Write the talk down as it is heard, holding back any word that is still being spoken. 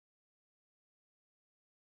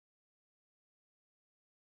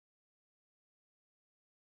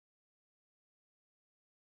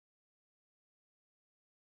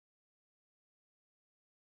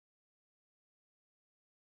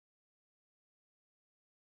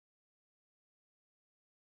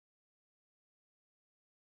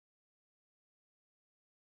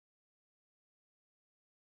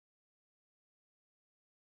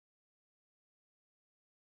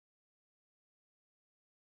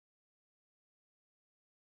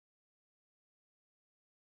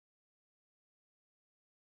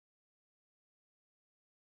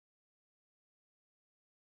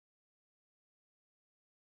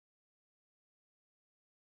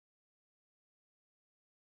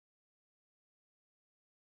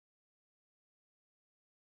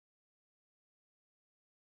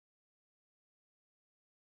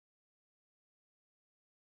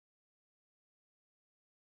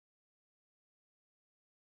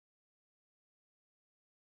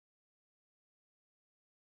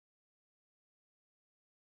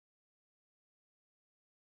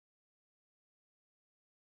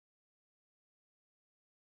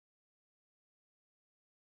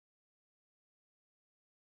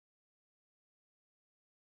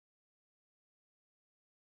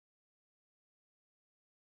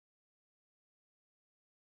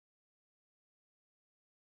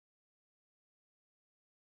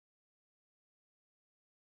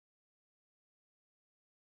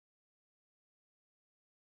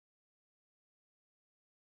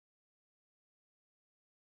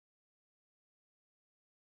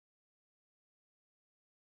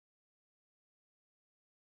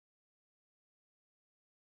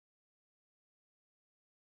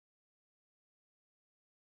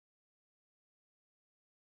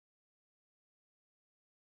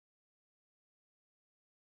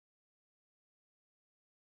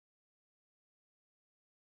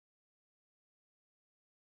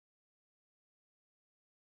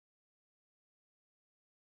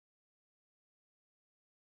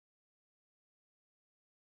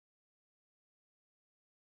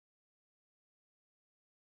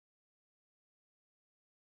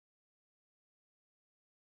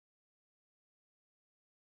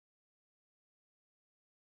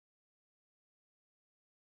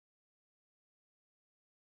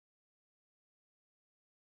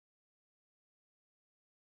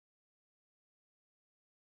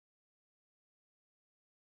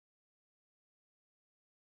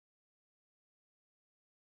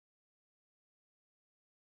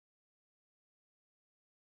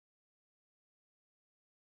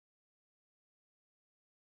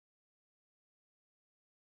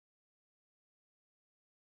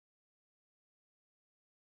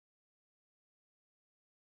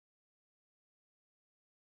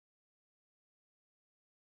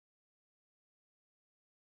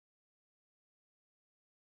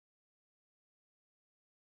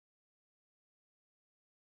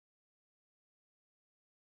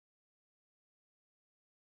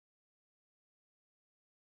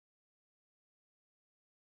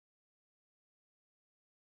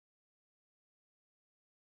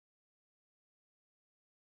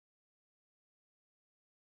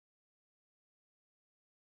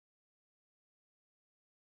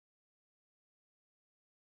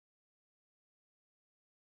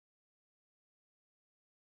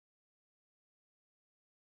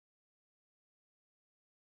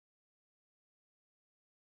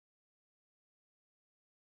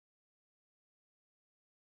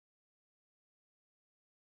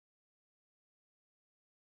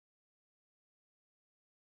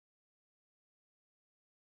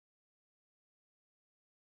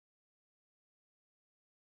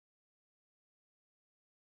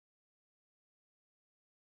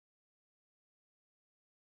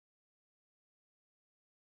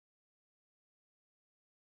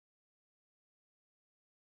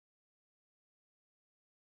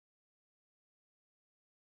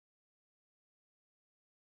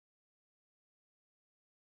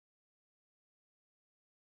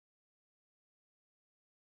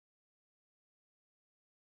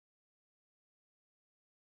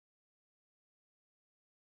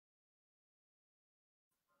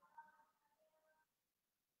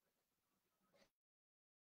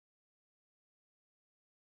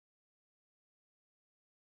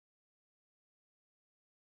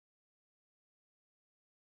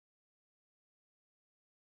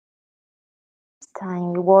I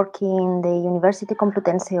work in the University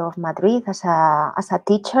Complutense of Madrid as a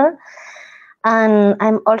teacher. And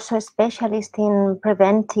I'm also a specialist in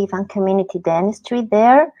preventive and community dentistry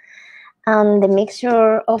there. And the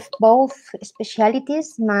mixture of both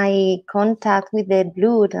specialties, my contact with the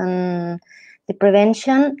blood and the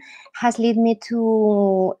prevention, has led me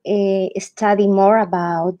to study more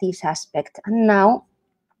about this aspect. And now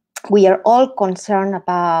we are all concerned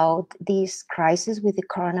about this crisis with the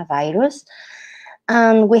coronavirus.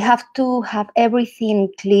 And we have to have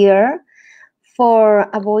everything clear for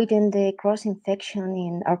avoiding the cross-infection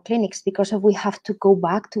in our clinics, because we have to go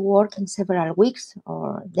back to work in several weeks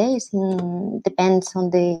or days, depends on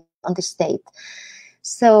the state.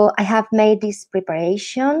 So I have made this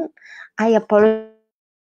preparation. I apologize.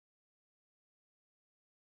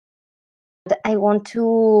 I want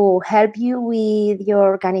to help you with your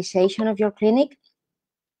organization of your clinic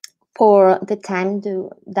for the time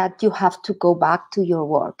that you have to go back to your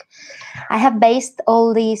work. I have based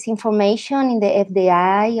all this information in the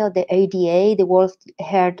FDA or the ADA, the World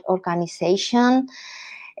Health Organization,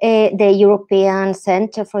 the European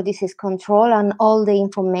Center for Disease Control, and all the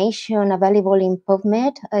information available in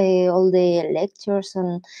PubMed, all the lectures,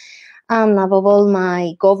 and above all,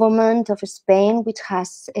 my government of Spain, which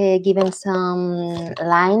has given some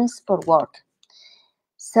lines for work.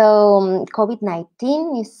 So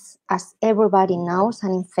COVID-19 is, as everybody knows,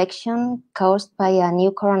 an infection caused by a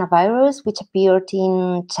new coronavirus, which appeared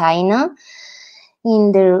in China,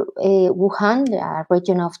 in the Wuhan, the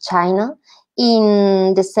region of China,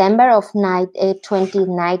 in December of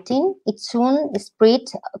 2019. It soon spread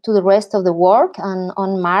to the rest of the world, and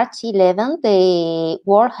on March 11, the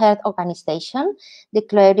World Health Organization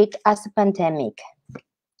declared it as a pandemic.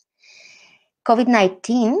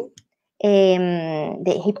 COVID-19,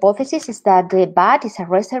 the hypothesis is that the bat is a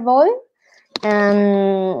reservoir,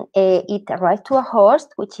 and it arrived to a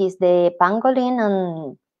host, which is the pangolin,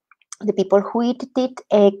 and the people who eat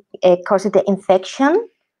it caused the infection.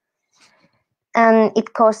 And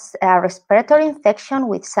it caused a respiratory infection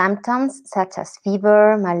with symptoms such as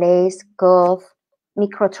fever, malaise, cough,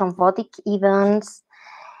 microthrombotic events,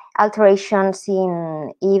 alterations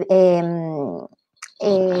in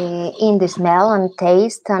the smell and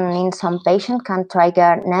taste, and in some patients can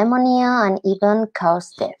trigger pneumonia and even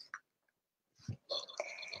cause death.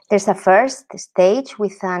 There's a first stage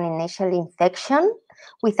with an initial infection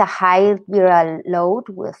with a high viral load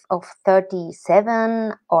of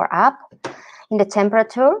 37 or up in the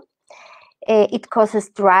temperature. It causes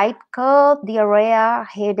dry cough, diarrhea,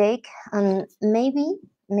 headache, and maybe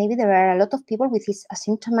there are a lot of people with this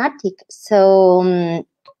asymptomatic. So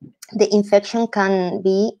the infection can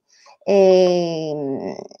be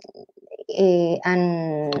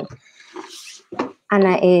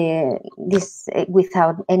this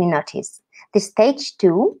without any notice. The stage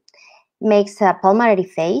 2 makes a pulmonary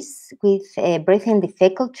phase with breathing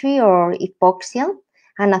difficulty or hypoxia,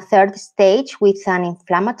 and a third stage with an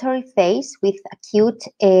inflammatory phase with acute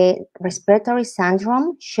respiratory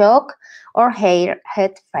syndrome, shock, or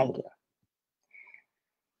heart failure.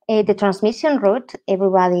 The transmission route,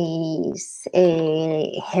 everybody is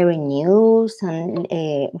hearing news and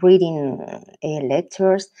reading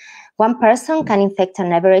lectures. One person can infect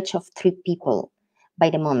an average of 3 people by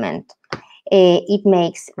the moment. It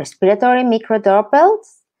makes respiratory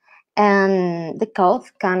microdroplets, and the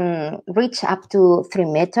cough can reach up to 3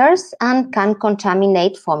 meters and can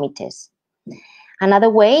contaminate vomitus. Another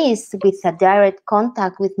way is with a direct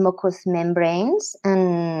contact with mucous membranes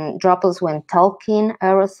and droplets when talking,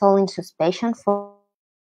 aerosol in suspension.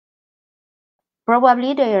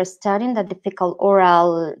 Probably they are studying that the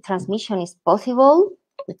fecal-oral transmission is possible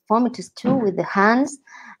with vomitus too, with the hands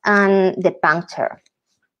and the puncture.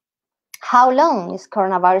 How long is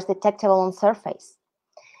coronavirus detectable on surface?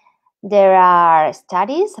 There are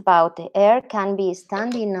studies about the air can be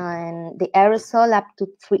standing on the aerosol up to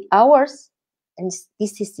 3 hours. And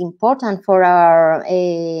this is important for our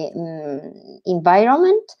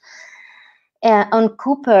environment. On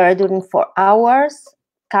copper during 4 hours,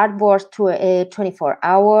 cardboard 24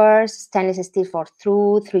 hours, stainless steel for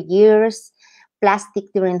 3 years,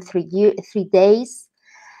 plastic during 3 days.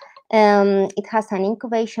 It has an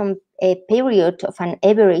incubation period of an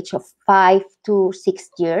average of 5 to 6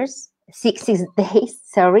 years, 6 days,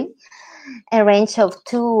 sorry, a range of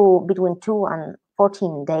between 2 and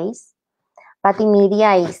 14 days. But the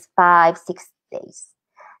media is 5-6 days.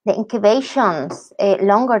 The incubations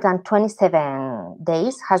longer than 27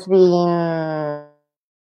 days has been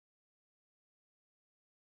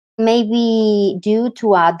maybe due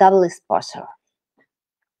to a double exposure.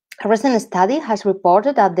 A recent study has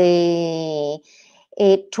reported that the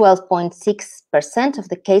 12.6% of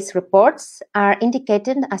the case reports are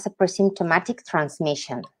indicated as a presymptomatic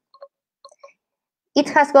transmission. It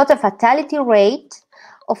has got a fatality rate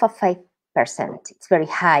of a 5%. It's very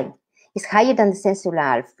high. It's higher than the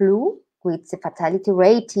seasonal flu, which the fatality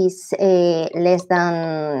rate is less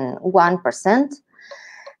than 1%.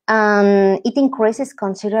 It increases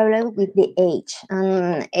considerably with the age.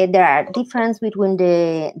 And there are differences between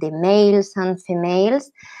the males and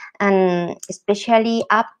females, and especially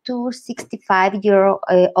up to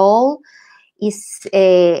 65-year-old is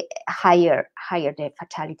higher the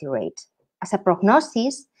fatality rate. As a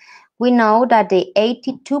prognosis, we know that the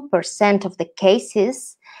 82% of the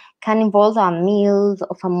cases can involve a mild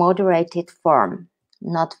of a moderated form,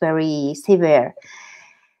 not very severe.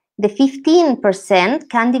 The 15%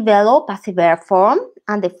 can develop a severe form,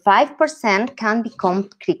 and the 5% can become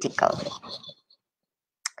critical.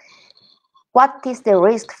 What is the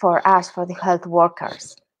risk for us, for the health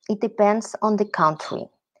workers? It depends on the country.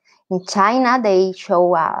 In China, they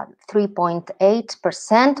show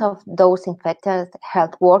 3.8% of those infected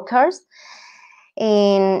health workers.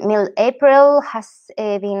 In mid-April has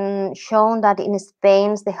been shown that in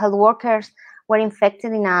Spain, the health workers were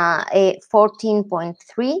infected in a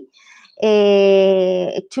 14.3.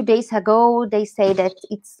 2 days ago, they say that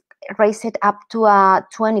it's raised up to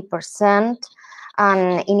 20%,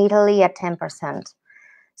 and in Italy at 10%.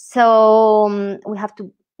 So we have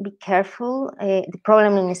to be careful. The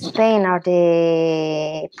problem in Spain are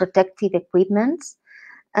the protective equipments.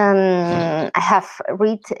 I have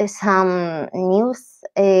read some news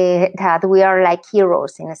that we are like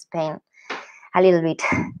heroes in Spain, a little bit.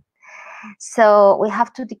 So we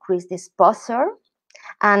have to decrease the exposure.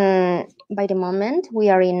 And by the moment, we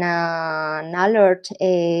are in an alert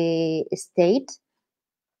state.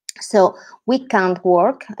 So we can't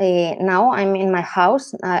work. Now I'm in my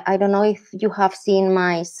house. I don't know if you have seen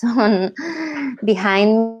my son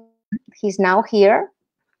behind me. He's now here.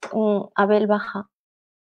 Abel, baja.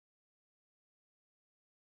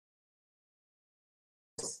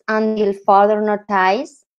 Until further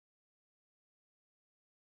notice,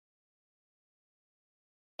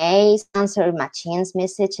 answer machines,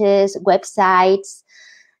 messages, websites,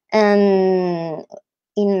 and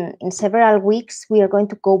in several weeks we are going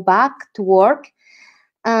to go back to work.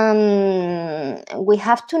 We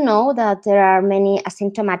have to know that there are many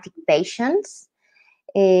asymptomatic patients.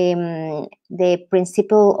 The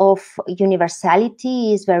principle of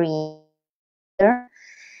universality is very important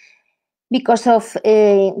because of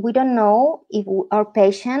we don't know if our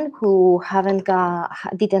patient who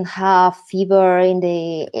didn't have fever in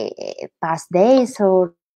the past days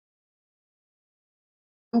or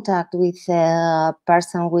contact with a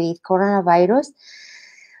person with coronavirus,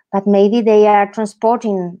 but maybe they are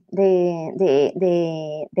transporting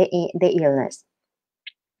the illness.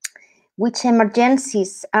 Which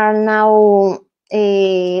emergencies are now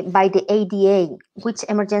by the ADA? Which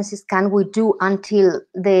emergencies can we do until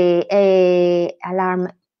the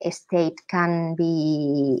alarm state can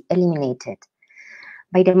be eliminated?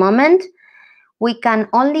 By the moment, we can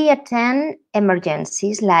only attend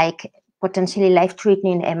emergencies like potentially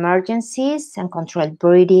life-threatening emergencies and controlled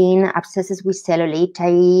breathing, abscesses with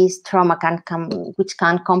cellulitis, trauma which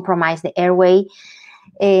can compromise the airway.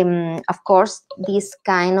 Of course, these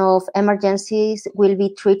kind of emergencies will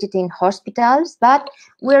be treated in hospitals, but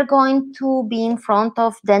we're going to be in front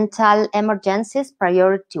of dental emergencies,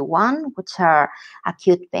 priority 1, which are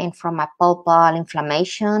acute pain from a pulpal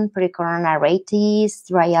inflammation, pericoronaritis,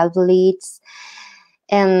 dry alveolates,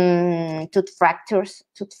 and tooth fractures,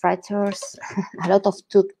 a lot of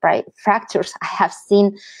tooth fractures I have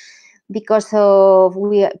seen because of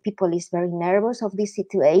people is very nervous of this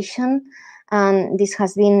situation. And this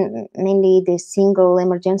has been mainly the single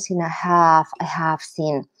emergency I have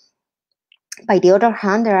seen. By the other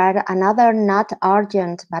hand, there are another not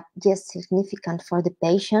urgent, but yes, significant for the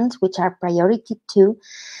patients, which are priority 2.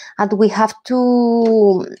 And we have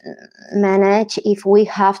to manage if we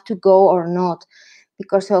have to go or not.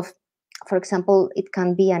 Because of, for example, it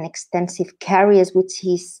can be an extensive caries, which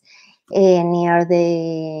is near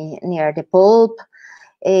the pulp,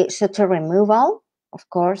 suture removal, of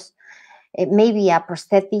course. It may be a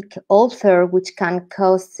prosthetic ulcer, which can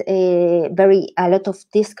cause a lot of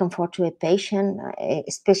discomfort to a patient,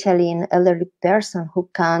 especially an elderly person who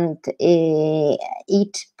can't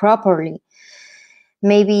eat properly.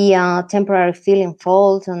 Maybe a temporary feeling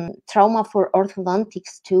fault and trauma for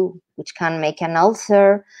orthodontics too, which can make an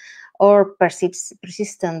ulcer or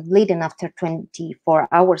persistent bleeding after 24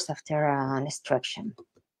 hours after an extraction.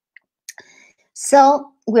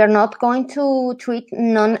 So we are not going to treat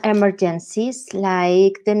non-emergencies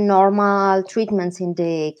like the normal treatments in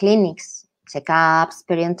the clinics. Checkups,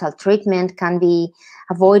 parental treatment can be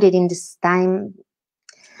avoided in this time.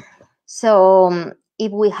 So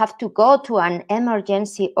if we have to go to an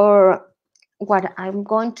emergency, or what I'm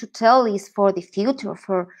going to tell is for the future,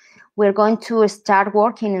 we're going to start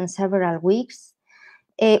working in several weeks.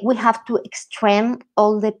 We have to extreme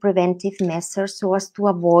all the preventive measures so as to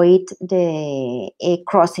avoid the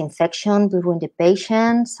cross-infection between the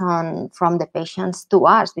patients and from the patients to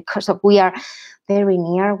us, because we are very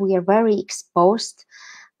near, we are very exposed,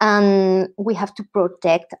 and we have to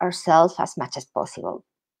protect ourselves as much as possible.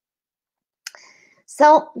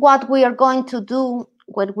 So what we are going to do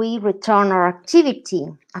when we return our activity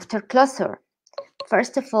after closure,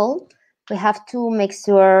 first of all, we have to make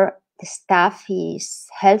sure the staff is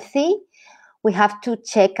healthy. We have to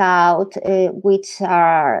check out which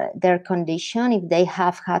are their condition, if they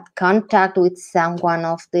have had contact with someone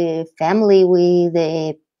of the family with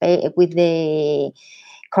the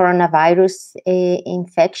coronavirus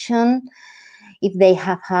infection, if they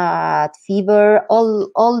have had fever,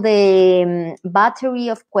 all the battery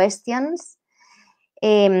of questions.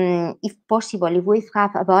 If possible, if we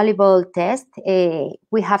have a valuable test,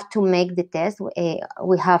 we have to make the test.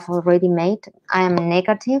 We have already made. I am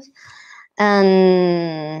negative,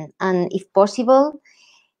 and if possible,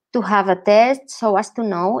 to have a test so as to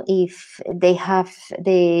know if they have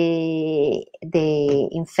the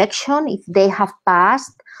infection, if they have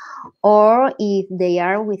passed, or if they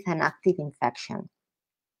are with an active infection.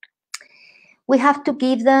 We have to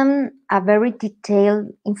give them a very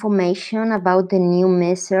detailed information about the new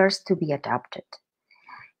measures to be adopted.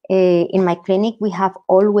 In my clinic, we have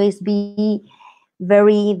always been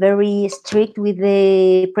very, very strict with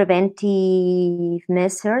the preventive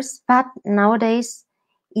measures, but nowadays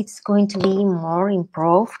it's going to be more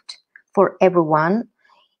improved for everyone,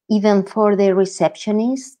 even for the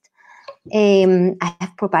receptionist. I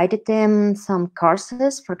have provided them some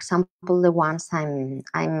courses, for example, the ones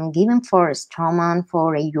I'm given for Stroman,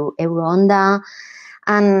 for Euronda,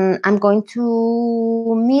 and I'm going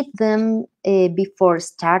to meet them before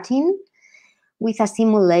starting with a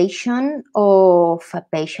simulation of a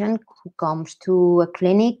patient who comes to a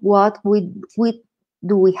clinic. What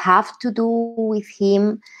do we have to do with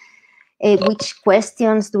him? Which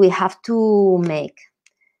questions do we have to make?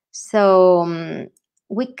 So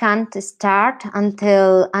we can't start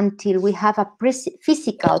until we have a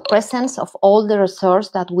physical presence of all the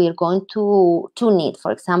resources that we're going to need.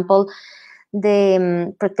 For example,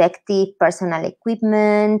 the protective personal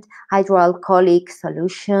equipment, hydroalcoholic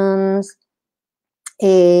solutions,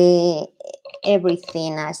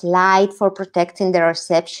 everything, a slide for protecting the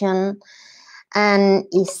reception. And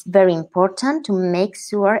it's very important to make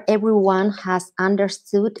sure everyone has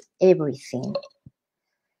understood everything.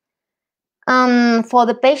 For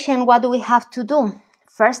the patient, what do we have to do?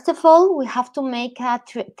 First of all, we have to make a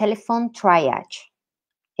telephone triage.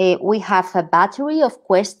 We have a battery of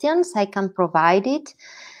questions. I can provide it.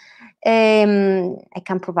 I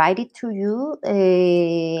can provide it to you.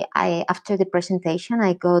 After the presentation,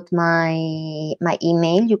 I got my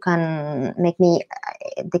email. You can make me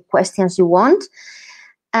the questions you want.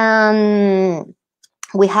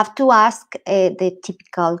 We have to ask the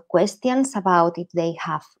typical questions about if they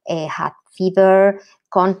have had fever,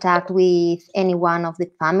 contact with anyone of the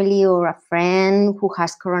family or a friend who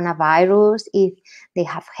has coronavirus, if they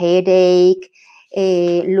have headache,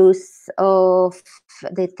 loss of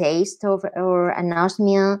the taste or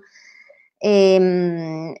anosmia,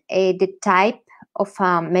 the type of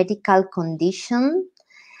a medical condition.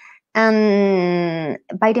 And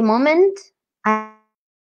by the moment,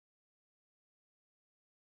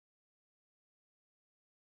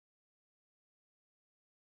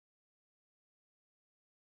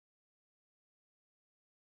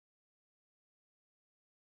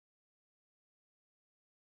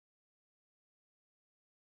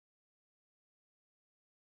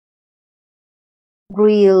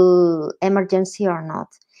 real emergency or not.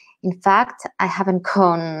 In fact, I haven't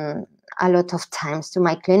gone a lot of times to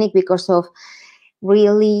my clinic because of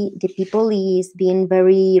really the people is being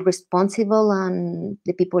very responsible and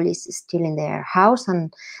the people is still in their house,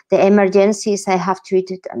 and the emergencies I have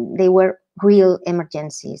treated, they were real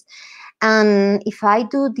emergencies. And if I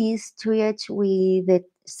do this triage with the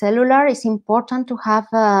cellular, it's important to have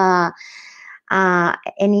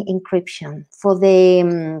any encryption for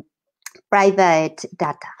the private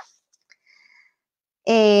data.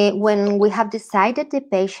 When we have decided the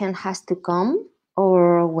patient has to come,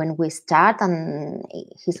 or when we start and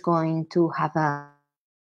he's going to have a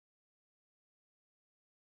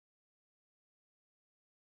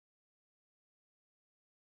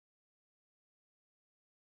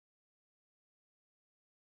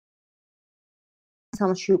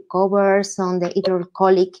some shoe covers, on the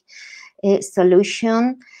hydroalcoholic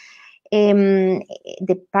solution.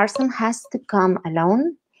 The person has to come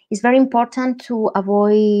alone. It's very important to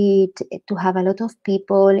avoid to have a lot of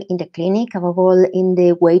people in the clinic, above all in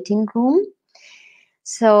the waiting room.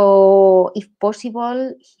 So if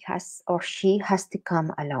possible, he has or she has to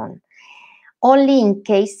come alone. Only in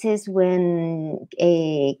cases when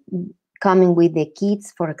coming with the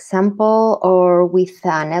kids, for example, or with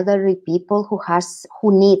an elderly people who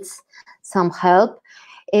needs some help,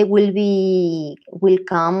 it will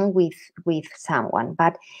come with someone.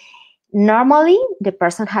 But normally the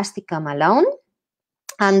person has to come alone,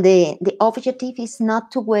 and the objective is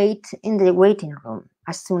not to wait in the waiting room.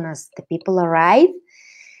 As soon as the people arrive,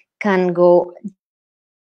 can go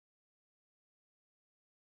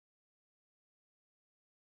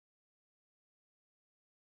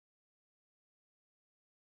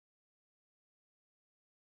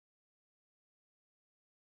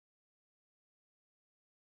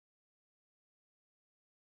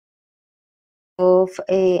of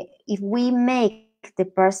if we make the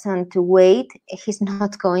person to wait, he's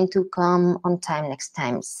not going to come on time next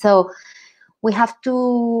time. So we have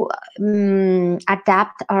to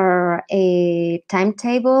adapt our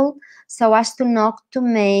timetable so as to not to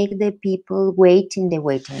make the people wait in the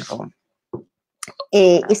waiting room.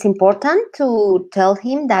 It's important to tell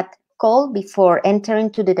him that call before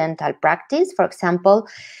entering to the dental practice. For example,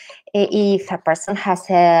 if a person has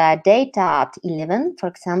a date at 11, for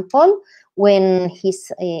example, when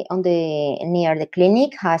he's near the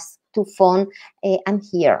clinic, has to phone, I'm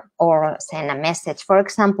here, or send a message, for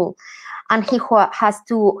example, and he or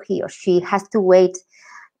she has to wait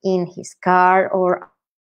in his car, or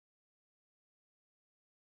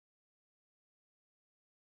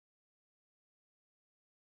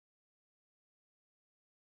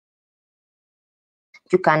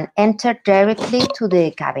you can enter directly to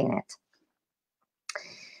the cabinet.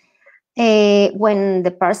 When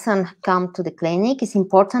the person comes to the clinic, it's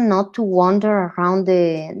important not to wander around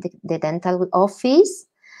the dental office,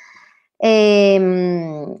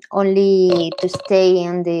 only to stay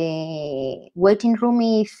in the waiting room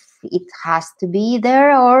if it has to be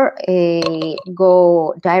there, or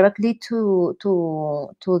go directly to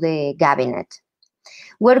the cabinet.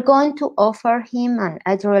 We're going to offer him an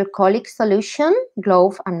hydroalcoholic solution,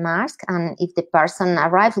 glove and mask, and if the person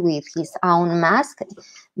arrives with his own mask,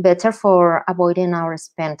 better for avoiding our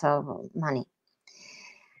spend of money.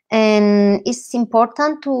 And it's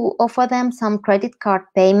important to offer them some credit card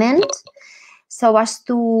payment so as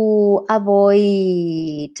to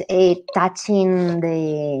avoid touching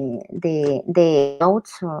the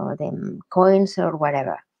notes or the coins or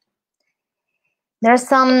whatever. There are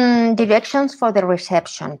some directions for the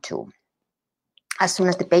reception too. As soon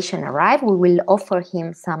as the patient arrives, we will offer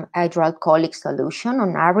him some hydroalcoholic solution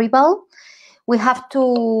on arrival. We have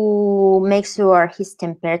to make sure his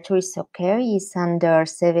temperature is okay, is under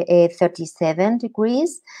 37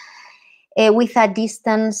 degrees, with a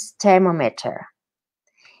distance thermometer.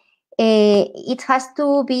 It has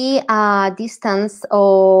to be a distance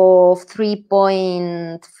of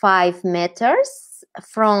 3.5 meters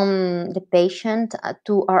from the patient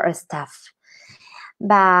to our staff.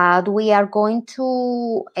 But we are going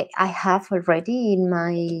to, I have already in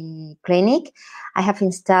my clinic, I have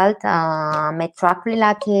installed a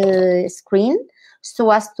metropolitan screen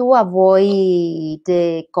so as to avoid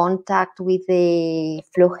the contact with the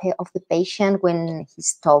flow of the patient when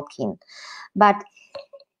he's talking. But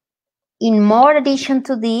in more addition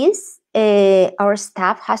to this, our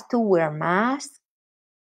staff has to wear masks.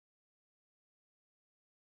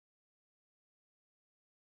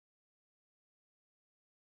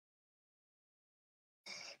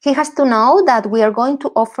 He has to know that we are going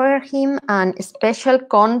to offer him a special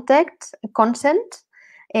consent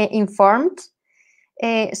informed,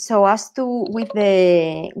 so as to with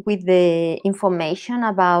the information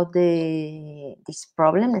about this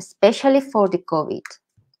problem, especially for the COVID.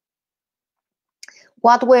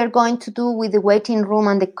 What we're going to do with the waiting room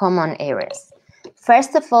and the common areas.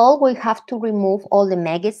 First of all, we have to remove all the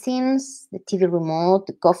magazines, the TV remote,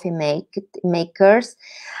 the coffee makers.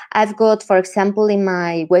 I've got, for example, in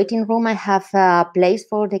my waiting room, I have a place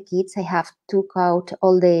for the kids. I have took out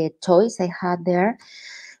all the toys I had there,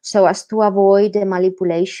 so as to avoid the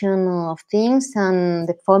manipulation of things, and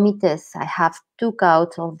the vomitus. I have took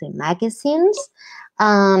out all the magazines.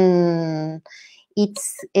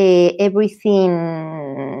 It's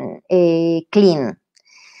everything clean.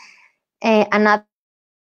 Another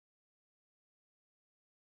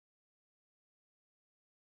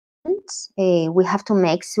we have to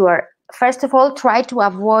make sure, first of all, try to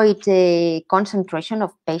avoid the concentration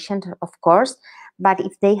of patients, of course, but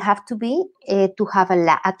if they have to be, to have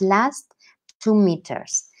at last 2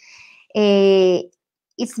 meters.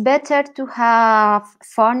 It's better to have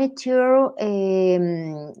furniture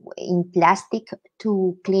in plastic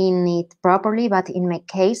to clean it properly, but in my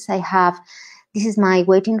case, this is my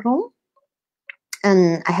waiting room,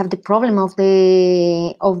 and I have the problem of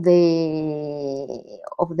the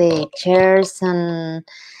chairs and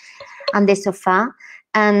the sofa,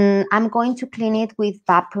 and I'm going to clean it with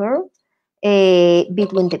vapor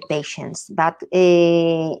between the patients. But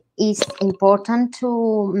it's important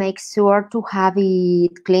to make sure to have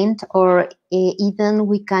it cleaned, or even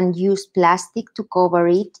we can use plastic to cover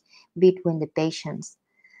it between the patients.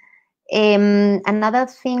 Another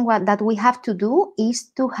thing that we have to do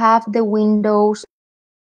is to have the windows.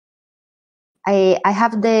 I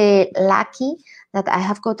have the lucky that I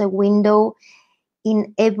have got a window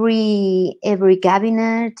in every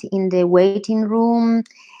cabinet in the waiting room.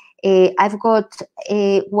 I've got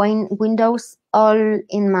windows all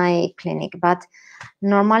in my clinic, but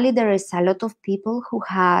normally there is a lot of people who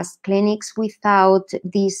has clinics without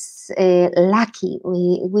this lucky,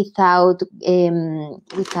 without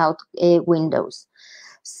windows.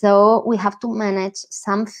 So we have to manage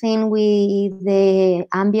something with the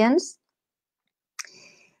ambience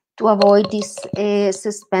to avoid this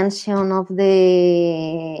suspension of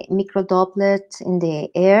the microdroplets in the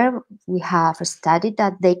air. We have studied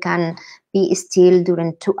that they can be still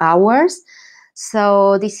during 2 hours.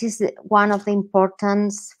 So this is one of the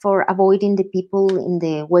importance for avoiding the people in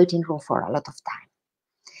the waiting room for a lot of time.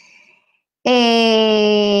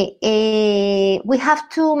 We have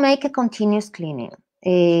to make a continuous cleaning.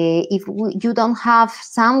 If you don't have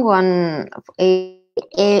someone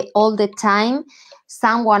all the time,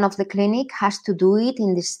 someone of the clinic has to do it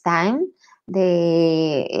in this time.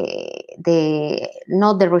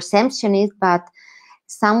 Not the receptionist, but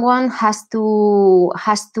someone has to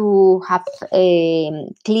have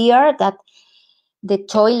clear that the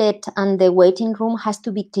toilet and the waiting room has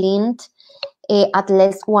to be cleaned at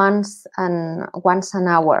least once an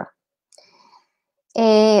hour.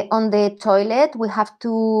 On the toilet, we have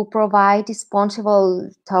to provide disposable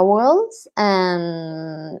towels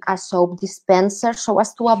and a soap dispenser so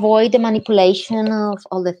as to avoid the manipulation of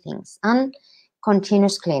all the things, and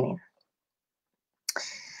continuous cleaning.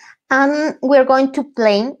 And we're going to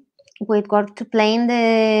plan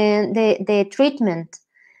the treatment.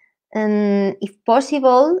 And if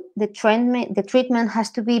possible, the treatment has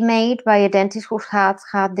to be made by a dentist who has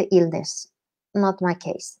had the illness. Not my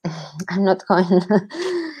case. I'm not going.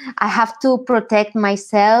 I have to protect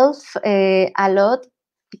myself a lot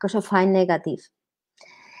because of I'm negative.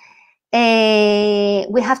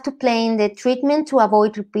 We have to plan the treatment to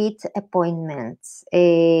avoid repeat appointments.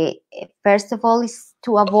 First of all, is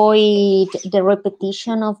to avoid the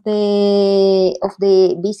repetition of the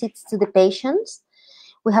visits to the patients.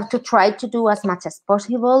 We have to try to do as much as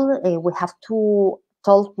possible. We have to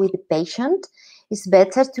talk with the patient. It's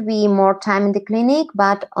better to be more time in the clinic,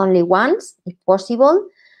 but only once, if possible.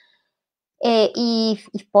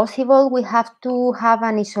 If possible, we have to have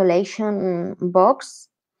an isolation box.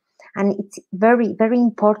 And it's very, very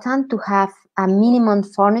important to have a minimum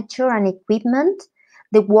furniture and equipment.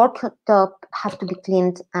 The worktop have to be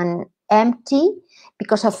cleaned and empty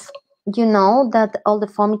because of, that all the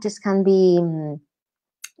vomitus can be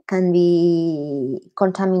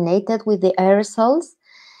contaminated with the aerosols.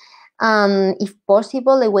 If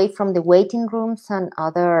possible, away from the waiting rooms and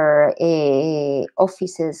other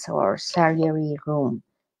offices or surgery room,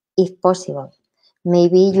 if possible.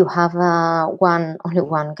 Maybe you have only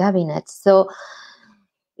one cabinet. So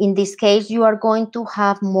in this case, you are going to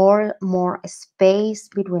have more space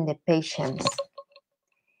between the patients.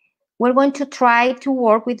 We're going to try to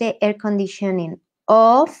work with the air conditioning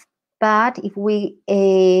off, but if we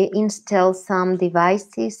install some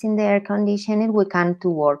devices in the air conditioning, we can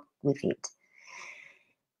work with it.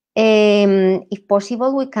 If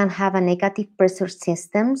possible, we can have a negative pressure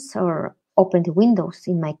systems or open the windows,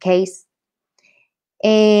 in my case.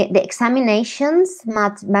 The examinations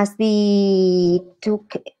must be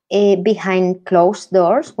took behind closed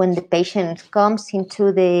doors. When the patient comes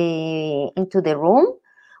into the room,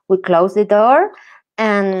 we close the door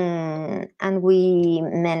and we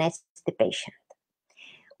manage the patient.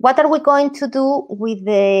 What are we going to do with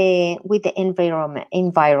the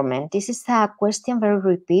environment? This is a question very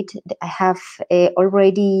repeated. I have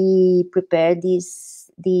already prepared this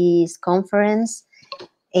conference.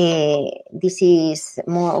 This is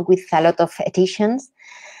more with a lot of editions.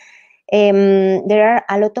 There are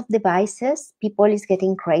a lot of devices. People is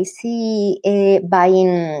getting crazy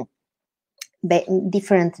buying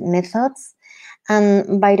different methods.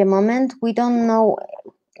 And by the moment, we don't know,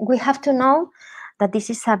 we have to know that this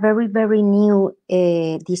is a very, very new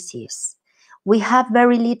disease. We have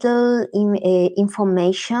very little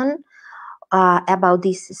information about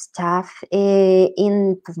this stuff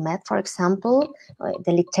in PubMed, for example.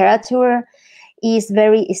 The literature is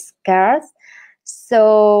very scarce.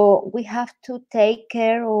 So we have to take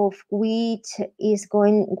care of what is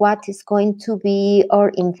going to be our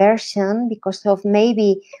inversion, because of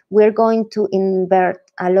maybe we're going to invert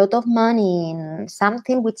a lot of money in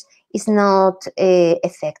something which is not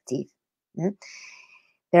effective.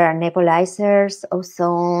 There are nebulizers,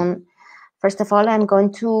 ozone. First of all, I'm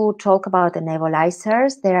going to talk about the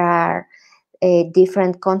nebulizers. There are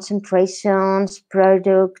different concentrations,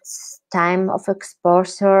 products, time of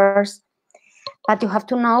exposures. But you have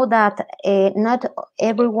to know that not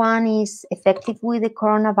everyone is effective with the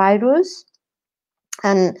coronavirus.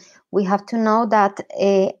 And we have to know that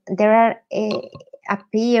there are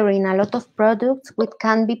appearing a lot of products which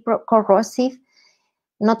can be corrosive,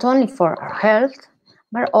 not only for our health,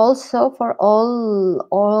 but also for all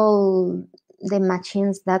the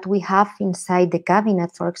machines that we have inside the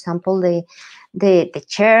cabinet, for example, the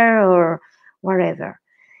chair or wherever.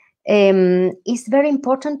 It's very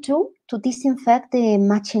important to disinfect the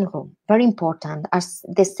matching room. Very important. As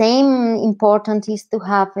the same important is to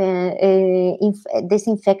have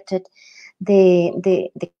disinfected the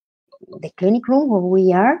clinic room where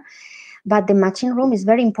we are, but the matching room is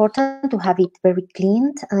very important to have it very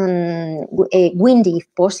cleaned and windy if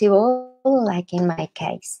possible, like in my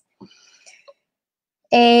case.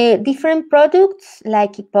 Different products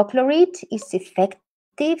like hypochlorite is effective.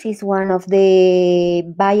 Is one of the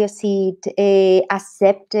biocid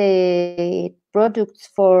accepted products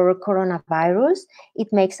for coronavirus.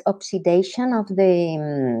 It makes oxidation of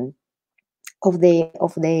the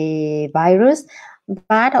virus,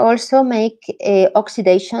 but also make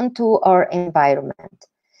oxidation to our environment.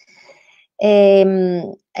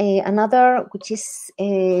 Another, which is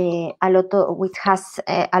which has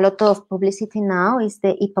a lot of publicity now, is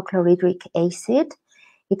the hypochlorhydric acid.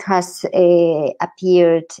 It has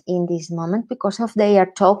appeared in this moment because of they are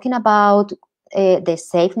talking about the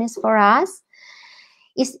safeness for us.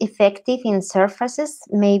 It's effective in surfaces.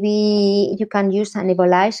 Maybe you can use a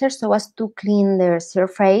nebulizer so as to clean the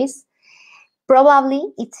surface.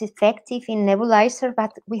 Probably it's effective in nebulizer,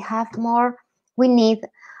 but we need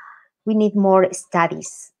more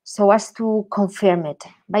studies so as to confirm it.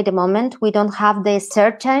 By the moment, we don't have the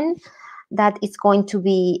certain that it's going to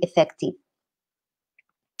be effective.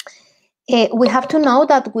 We have to know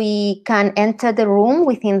that we can enter the room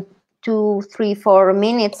within 2, 3, 4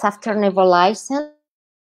 minutes after nebulizing.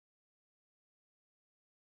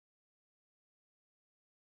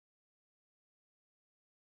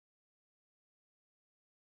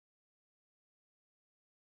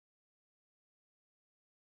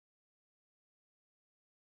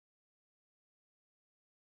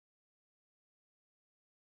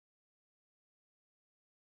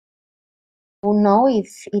 To know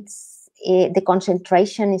if it's the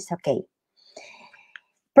concentration is okay.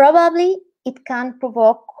 Probably it can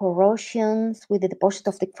provoke corrosions with the deposit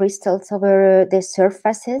of the crystals over the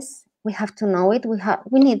surfaces. We have to know it.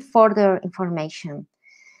 We need further information.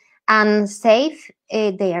 And safe,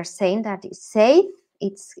 they are saying that it's safe.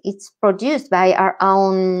 It's produced by our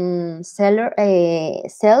own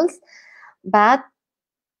cells, but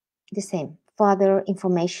the same. Further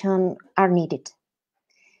information are needed.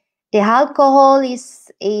 The alcohol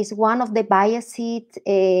is one of the biocides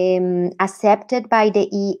accepted by the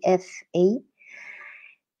EFA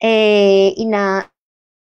in a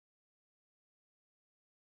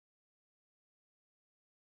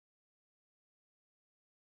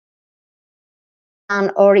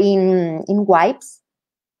or in wipes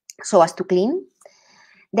so as to clean.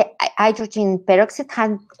 The hydrogen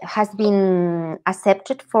peroxide has been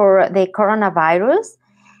accepted for the coronavirus.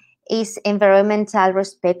 Is environmental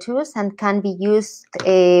respetuous and can be used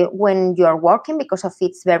when you are working because of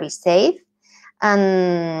it's very safe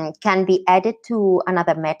and can be added to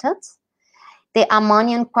another methods. The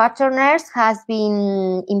ammonium quaternary has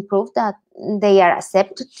been improved that they are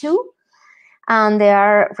accepted too, and they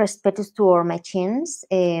are respected to our machines.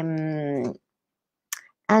 And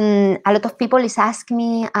a lot of people is asking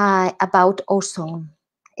me about ozone.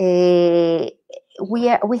 We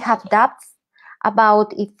have doubts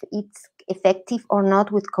about if it's effective or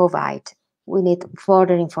not with COVID. We need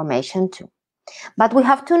further information too. But we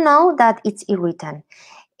have to know that it's irritant.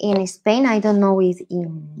 In Spain, I don't know if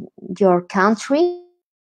in your country,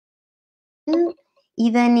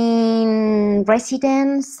 even in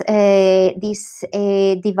residence, these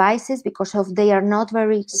devices, because of they are not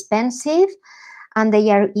very expensive, and they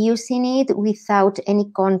are using it without any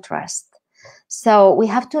contrast. So we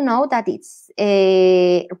have to know that it's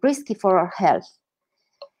risky for our health.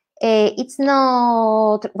 It's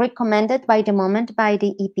not recommended by the moment by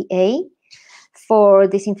the EPA for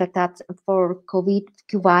disinfectants for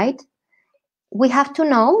COVID. We have to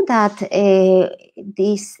know that the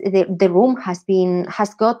room has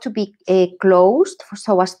got to be closed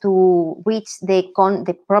so as to reach the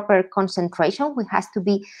proper concentration. It has to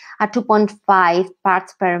be at 2.5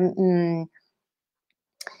 parts per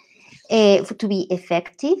to be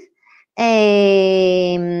effective,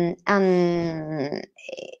 and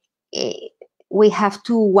we have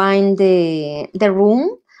to wind the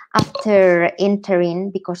room after entering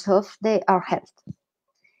because of our health.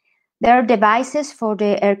 There are devices for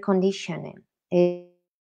the air conditioning.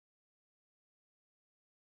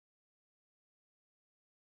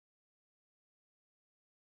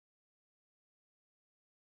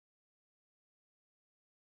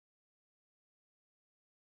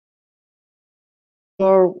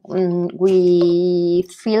 Or we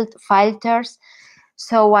filters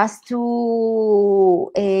so as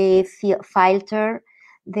to filter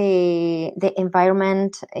the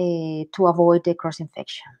environment to avoid the cross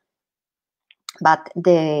infection. But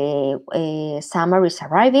the summer is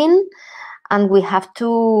arriving, and we have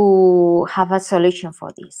to have a solution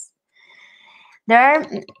for this. There are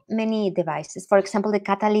many devices. For example, the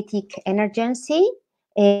catalytic energy,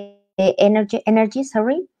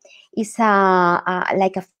 is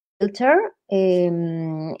like a filter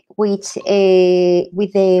which,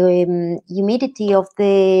 with the humidity of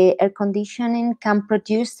the air conditioning, can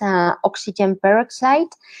produce oxygen peroxide.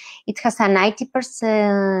 It has a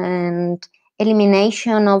 90%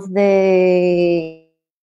 elimination of the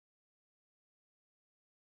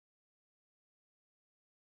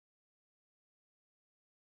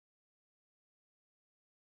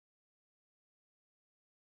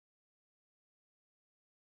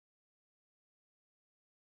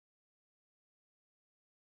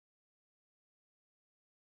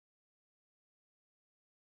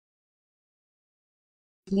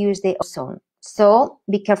use the ozone. So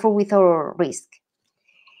be careful with our risk.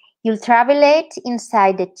 Ultraviolet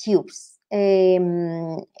inside the tubes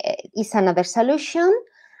is another solution,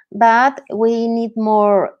 but we need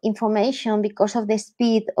more information because of the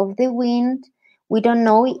speed of the wind. We don't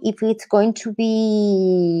know if it's going to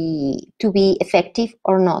be effective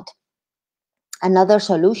or not. Another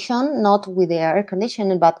solution, not with the air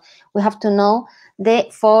conditioning, but we have to know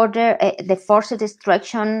the forced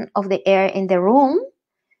extraction of the air in the room.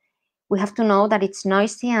 We have to know that it's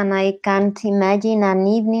noisy, and I can't imagine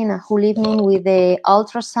a whole evening with the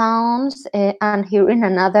ultrasounds and hearing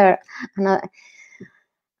another.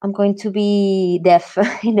 I'm going to be deaf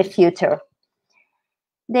in the future.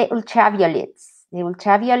 The ultraviolets. The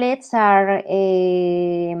ultraviolets are,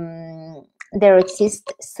 there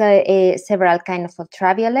exist several kinds of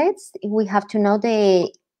ultraviolets. We have to know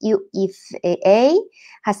if A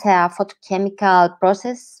has a photochemical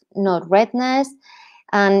process, not redness,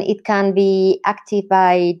 and it can be active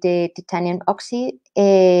by the titanium oxide.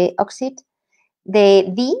 The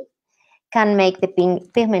D can make the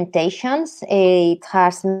pigmentations. It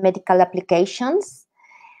has medical applications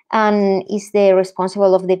and is the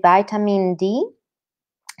responsible of the vitamin D.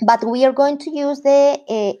 But we are going to use the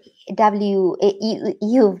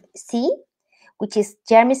UC, which is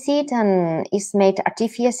germicide and is made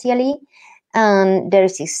artificially. And there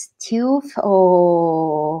is this tube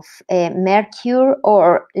of mercury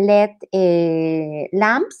or LED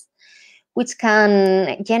lamps, which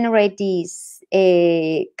can generate this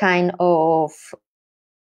kind of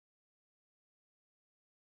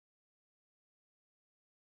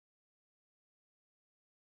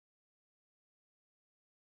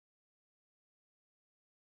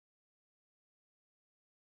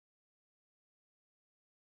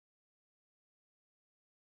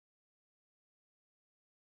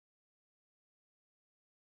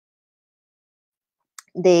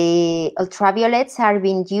the ultraviolets are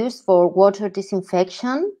being used for water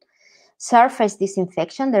disinfection, surface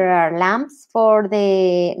disinfection. There are lamps for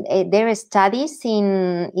there are studies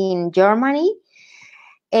in Germany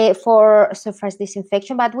for surface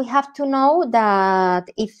disinfection, but we have to know that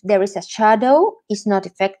if there is a shadow, it's not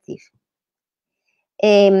effective.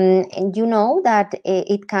 And you know that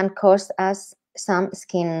it can cause us some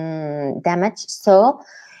skin damage, so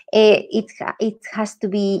it has to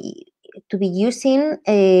be using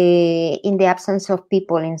in the absence of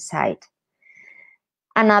people inside.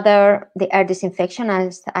 The air disinfection,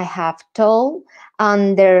 as I have told,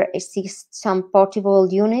 and there exist some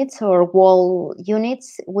portable units or wall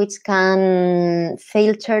units which can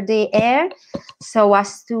filter the air so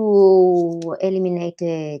as to eliminate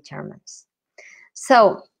the germs.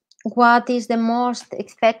 So, what is the most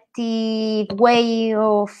effective way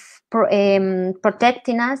of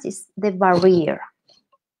protecting us is the barrier.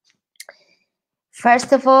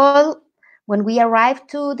 First of all, when we arrive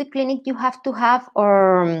to the clinic, you have to have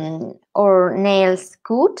our nails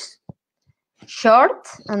good, short,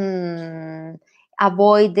 and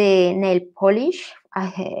avoid the nail polish.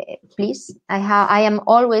 Please, I am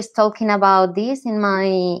always talking about this in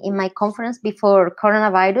my conference before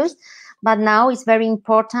coronavirus, but now it's very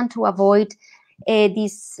important to avoid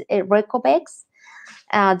these recovecs.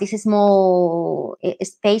 These small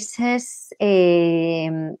spaces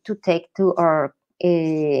to take to our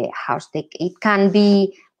house. It can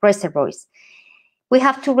be reservoirs. We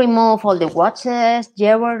have to remove all the watches,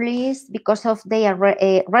 jewelries, because of their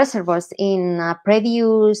reservoirs. In a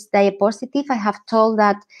previous diapositive, I have told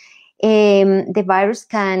that the virus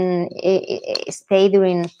can stay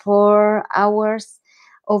during 4 hours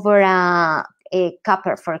over a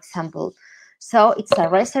copper, for example. So it's a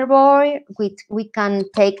reservoir which we can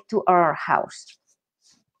take to our house.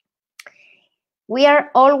 We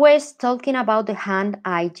are always talking about the hand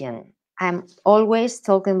hygiene. I'm always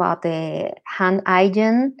talking about the hand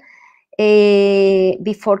hygiene.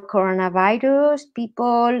 Before coronavirus,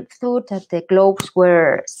 people thought that the gloves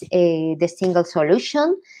were the single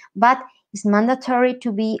solution, but it's mandatory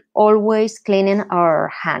to be always cleaning our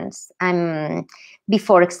hands.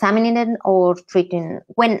 Before examining it or treating.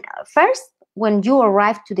 When you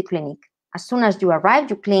arrive to the clinic, as soon as you arrive,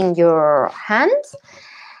 you clean your hands.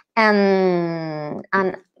 And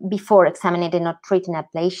before examining or treating a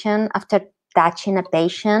patient, after touching a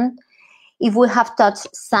patient, if we have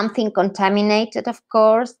touched something contaminated, of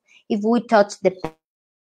course, if we touch the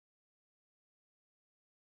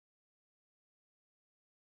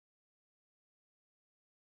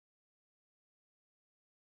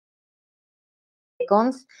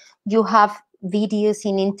seconds, you have videos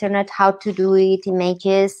in internet how to do it,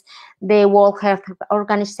 images. The World Health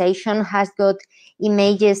Organization has got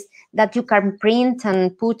images that you can print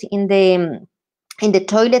and put in the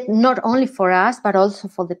toilet, not only for us but also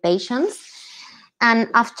for the patients. And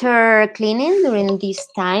after cleaning during this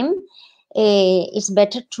time, it's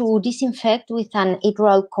better to disinfect with an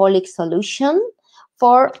hydroalcoholic solution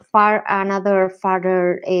for another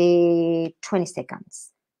further 20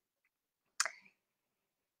 seconds.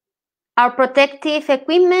 Our protective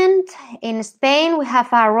equipment in Spain, we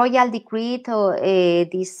have a royal decree,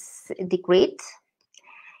 this decree.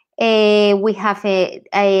 We have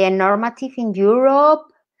a normative in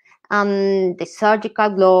Europe, and the surgical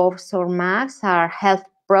gloves or masks are health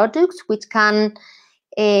products which can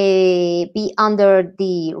be under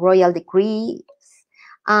the royal decree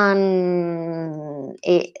and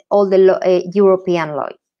all the European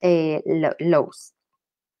laws.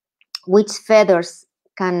 Which feathers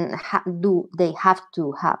they have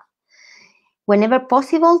to have? Whenever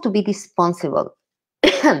possible, to be disposable.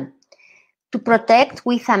 To protect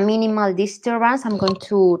with a minimal disturbance, I'm going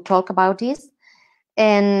to talk about this,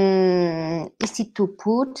 and easy to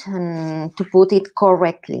put and to put it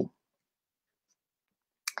correctly.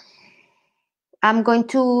 I'm going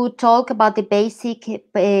to talk about the basic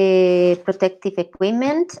protective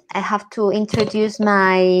equipment. I have to introduce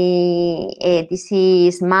this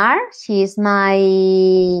is Mar. She is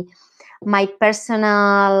my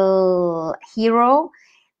personal hero.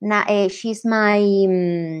 She's my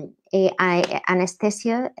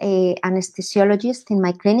anesthesiologist in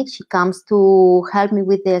my clinic. She comes to help me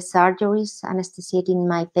with the surgeries, anesthesiating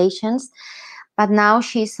my patients. But now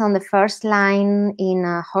she's on the first line in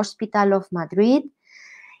a hospital of Madrid.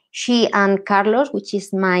 She and Carlos, which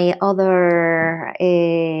is my other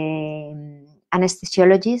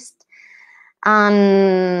anesthesiologist.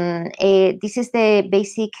 And this is the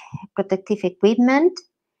basic protective equipment.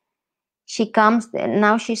 She's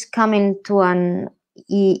coming to an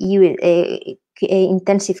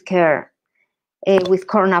intensive care with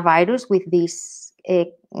coronavirus with this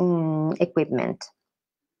equipment.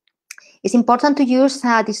 It's important to use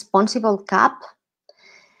a disposable cap,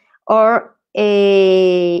 or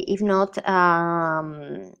if not,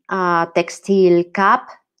 a textile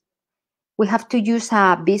cap. We have to use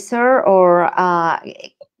a visor or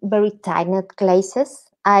very tight glasses.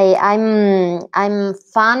 I'm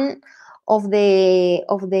fan of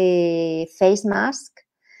the face mask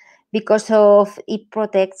because of it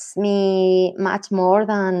protects me much more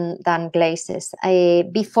than glazes.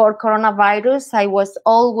 Before coronavirus, I was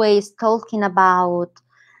always talking about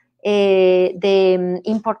the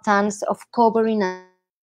importance of covering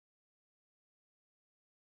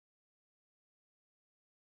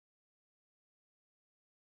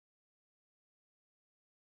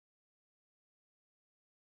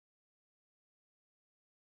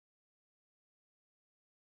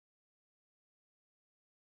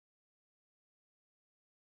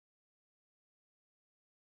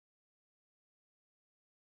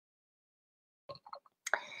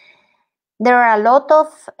There are a lot of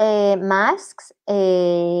masks.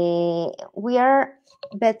 We are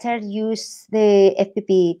better use the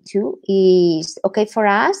FPP2 is okay for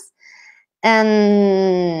us,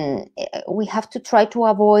 and we have to try to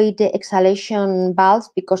avoid the exhalation valves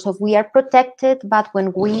because of we are protected, but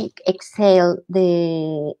when we exhale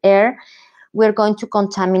the air, we're going to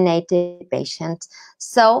contaminate the patient.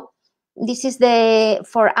 So this is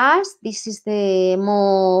for us, this is the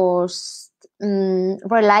most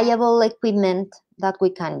reliable equipment that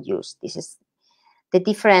we can use. This is the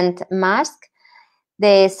different mask.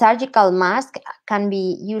 The surgical mask can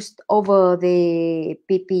be used over the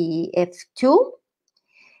PPF2.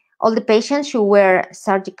 All the patients should wear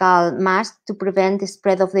surgical masks to prevent the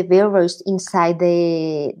spread of the virus inside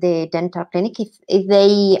the dental clinic. If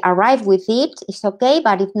they arrive with it, it's okay,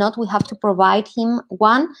 but if not, we have to provide him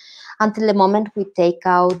one until the moment we take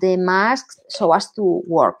out the masks so as to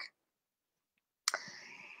work.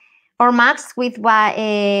 Or masks with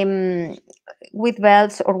belts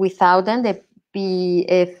or without them, the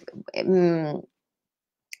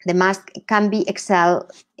mask can be exhale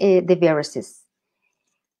the viruses.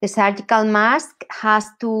 The surgical mask has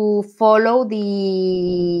to follow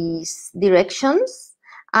these directions,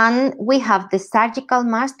 and we have the surgical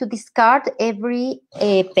mask to discard every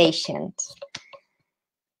patient.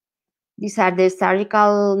 These are the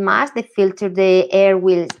surgical masks. They filter the air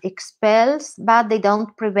will expels, but they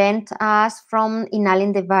don't prevent us from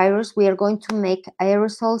inhaling the virus. We are going to make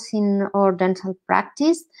aerosols in our dental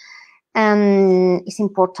practice, and it's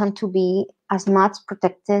important to be as much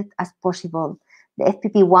protected as possible. The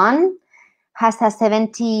FPP1 has a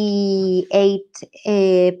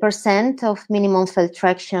 78% of minimum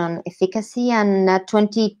filtration efficacy and a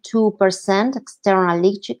 22% external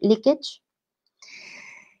leakage.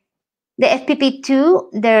 The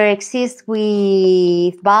FPP2, there exists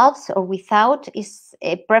with bulbs or without, is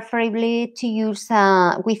preferably to use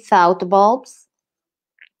without bulbs.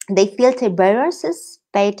 They filter viruses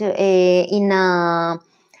in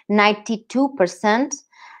 92%,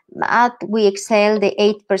 but we exhale the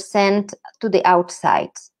 8% to the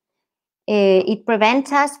outside. It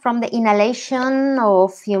prevents us from the inhalation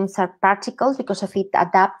of fumes or particles because of it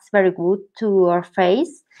adapts very good to our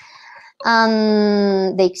face.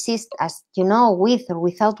 And they exist, as you know, with or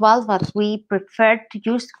without valve, but we prefer to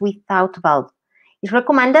use without valve. It's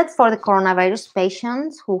recommended for the coronavirus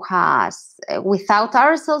patients who has without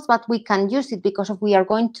aerosols, but we can use it because we are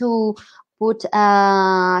going to put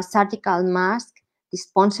a surgical mask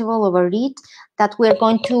disposable over it that we are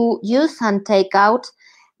going to use and take out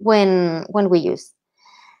when we use.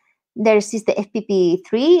 There is the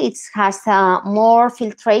FPP3. It has more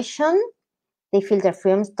filtration. They filter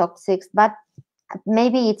fumes, toxics, but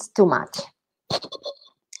maybe it's too much.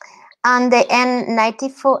 And the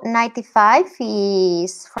N95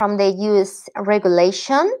 is from the US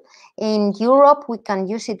regulation. In Europe, we can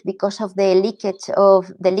use it because of the leak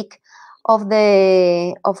of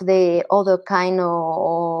the other kind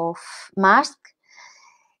of mask.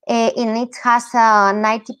 And it has a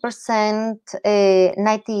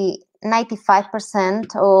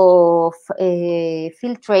 95% of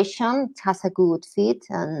filtration. It has a good fit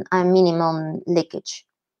and a minimum leakage.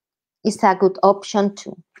 It's a good option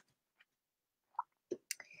too.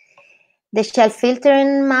 The shell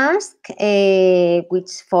filtering mask,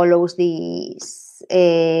 which follows this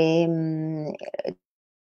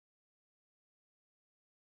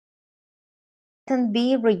can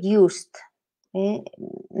be reused.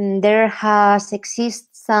 There has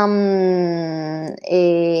exist some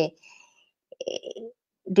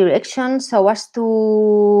direction so as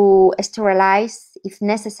to sterilize if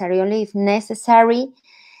necessary. Only if necessary,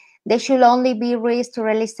 they should only be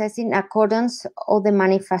re-sterilized in accordance with the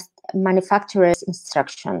manufacturer's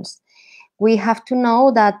instructions. We have to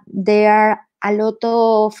know that there are a lot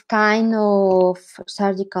of kind of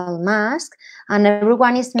surgical masks, and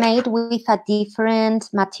everyone is made with a different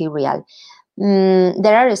material.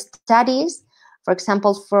 There are studies, for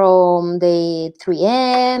example, from the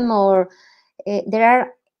 3M, or there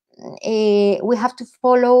are we have to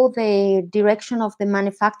follow the direction of the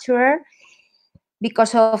manufacturer,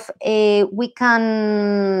 because of we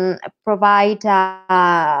can provide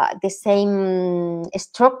the same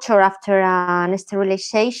structure after an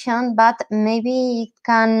sterilization, but maybe it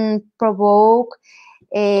can provoke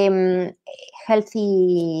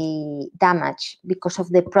healthy damage because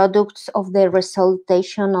of the products of the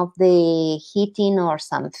resultation of the heating or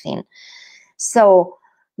something. So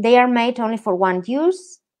they are made only for one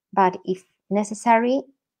use, but if necessary,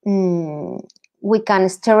 we can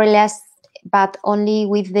sterilize, but only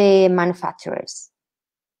with the manufacturers.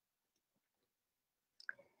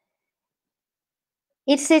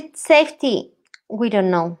 Is it safety? We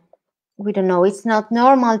don't know. We don't know. It's not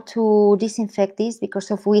normal to disinfect this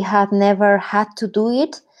because of we have never had to do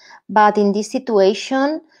it. But in this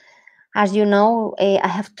situation, as you know, I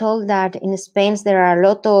have told that in Spain there are a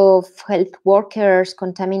lot of health workers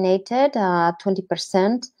contaminated,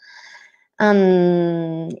 20%.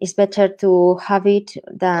 And it's better to have it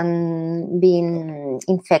than being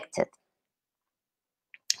infected.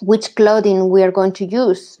 Which clothing we are going to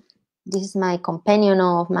use? This is my companion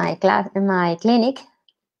of my class, my clinic.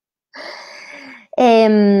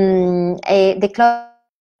 The clothing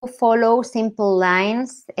follow simple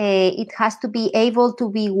lines. It has to be able to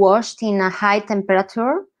be washed in a high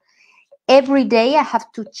temperature. Every day I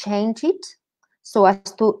have to change it so as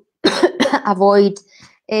to avoid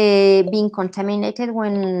being contaminated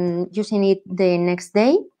when using it the next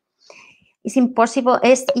day. It's impossible.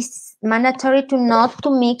 It's mandatory to not to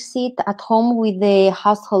mix it at home with the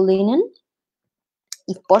household linen.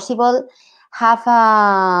 If possible, have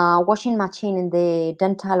a washing machine in the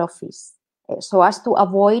dental office so as to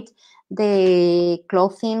avoid the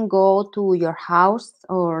clothing go to your house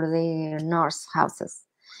or the nurse houses.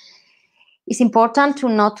 It's important to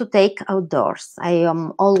not to take outdoors. I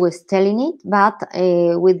am always telling it, but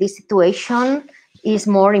with this situation is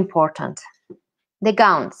more important. The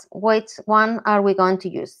gowns, which one are we going to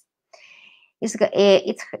use? It's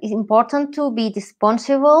important to be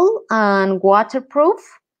disposable and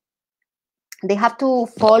waterproof. They have to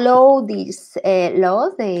follow this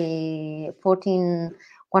law, the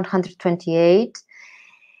 14128.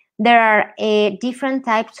 There are different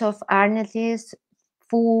types of harnesses,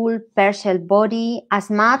 full, partial body.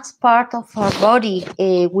 As much part of our body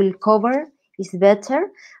will cover is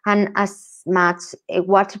better, and as much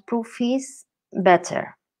waterproof is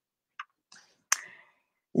better.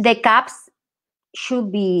 The caps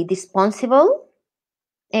should be disposable.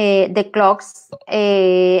 The clogs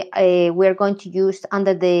we're going to use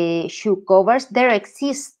under the shoe covers. There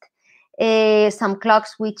exist some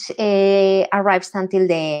clogs which arrives until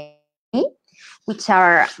the knee, which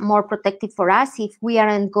are more protective for us if we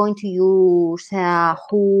aren't going to use a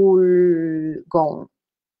whole gown.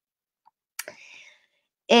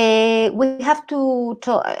 We have to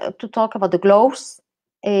talk about the gloves.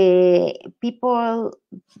 People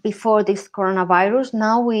before this coronavirus,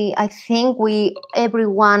 now I think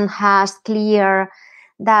everyone has clear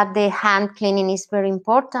that the hand cleaning is very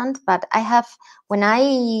important. But when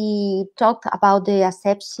I talked about the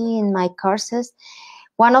asepsia in my courses,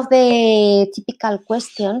 one of the typical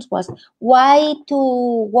questions was why to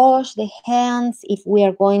wash the hands if we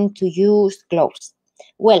are going to use gloves.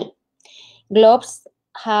 Well, gloves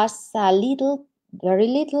has a little, very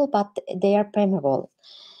little, but they are permeable.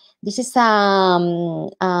 This is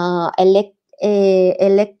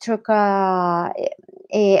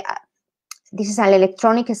this is an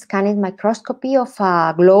electronic scanning microscopy of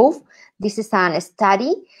a glove. This is a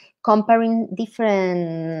study comparing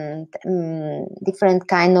different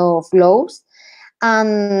kind of gloves,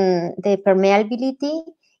 and the permeability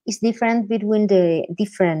is different between the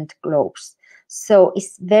different gloves. So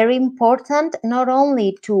it's very important not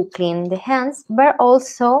only to clean the hands, but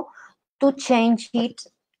also to change it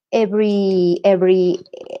every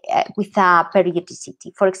with a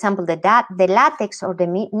periodicity. For example, the latex or the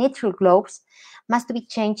nitrile gloves must be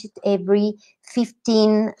changed every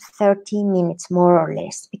 15-30 minutes, more or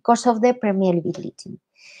less, because of the permeability.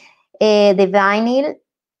 The vinyl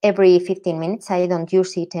every 15 minutes. I don't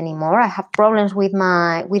use it anymore. I have problems with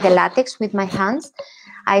the latex with my hands.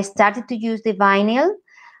 I started to use the vinyl,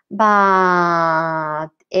 but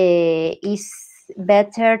it's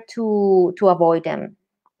better to avoid them.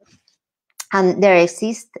 And there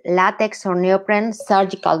exist latex or neoprene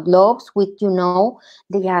surgical gloves, which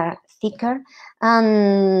they are thicker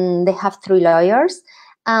and they have 3 layers,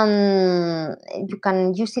 and you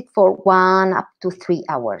can use it for 1 up to 3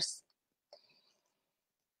 hours.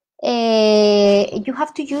 You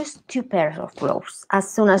have to use 2 pairs of gloves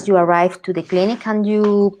as soon as you arrive to the clinic and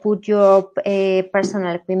you put your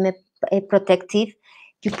personal equipment protective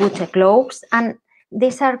You put the gloves, and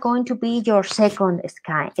these are going to be your second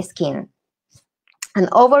skin. And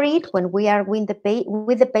over it, when we are with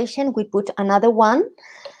the patient, we put another one.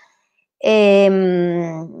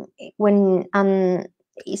 It's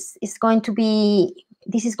going to be,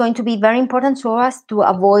 this is going to be very important so as to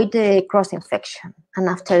avoid the cross infection. And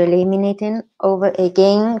after eliminating, over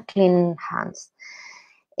again, clean hands.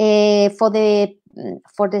 For the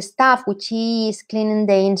staff which is cleaning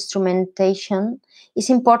the instrumentation, it's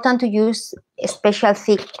important to use special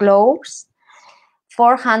thick gloves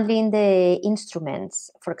for handling the instruments.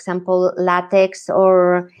 For example, latex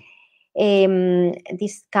or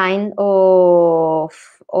this kind of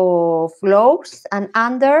gloves, and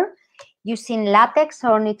under using latex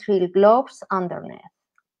or nitrile gloves underneath.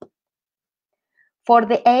 For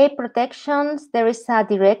the air protections, there is a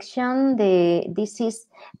direction.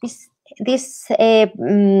 This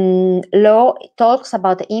law talks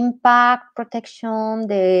about the impact protection,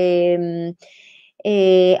 the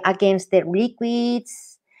against the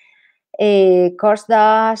liquids, coarse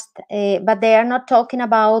dust, but they are not talking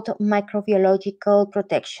about microbiological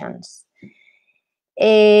protections.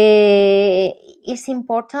 It's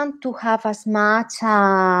important to have as much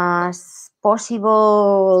as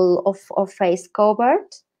possible of face covered,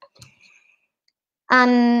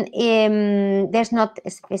 and there's not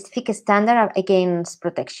a specific standard against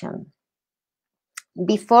protection.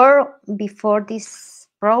 Before this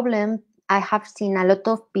problem, I have seen a lot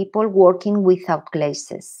of people working without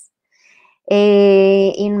glazes.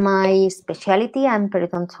 In my specialty, I'm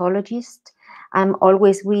periodontologist. I'm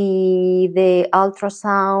always with the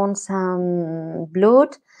ultrasounds and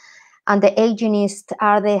blood, and the hygienists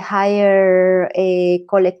are the higher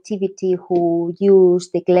collectivity who use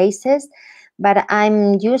the glazes. But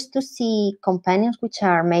I'm used to see companions which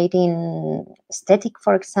are made in aesthetic,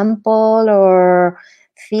 for example, or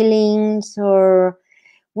fillings, or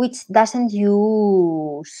which doesn't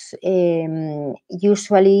use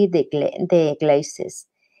usually the glazes.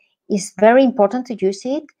 It's very important to use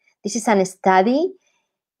it. This is a study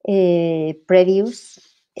previous.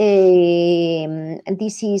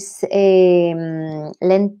 This is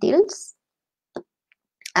lentils,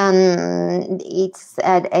 and it's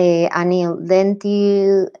a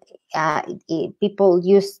lentil. People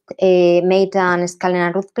used made an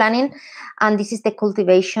scalene root planning, and this is the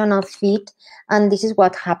cultivation of it, and this is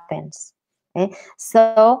what happens. Okay?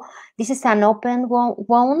 So this is an open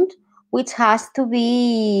wound which has to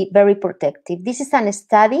be very protective. This is a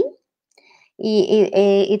study.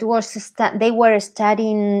 It was they were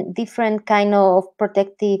studying different kind of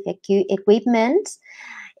protective equipment.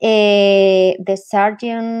 The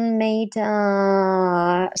surgeon made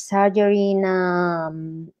surgery in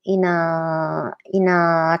a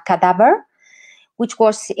cadaver, which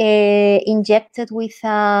was injected with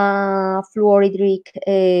a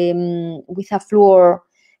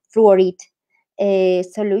fluoride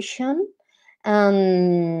solution.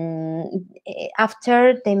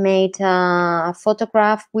 After they made a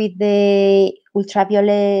photograph with the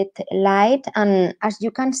ultraviolet light, and as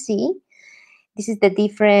you can see, this is the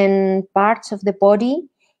different parts of the body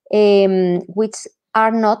which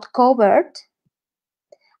are not covered,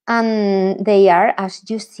 and they are, as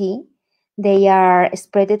you see, they are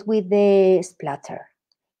spreaded with the splatter.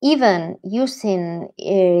 Even using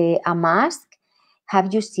a mask,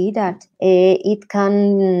 have you seen that it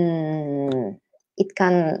can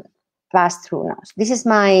pass through nose? This is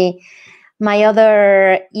my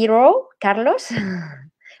other hero, Carlos,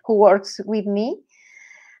 who works with me,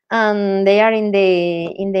 and they are in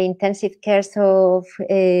the intensive care of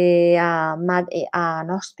an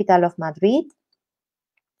hospital of Madrid.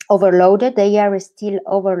 Overloaded. They are still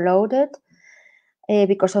overloaded.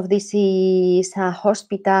 Because of this is a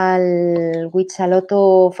hospital with a lot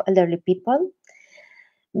of elderly people.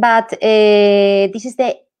 But this is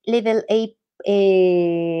the level 8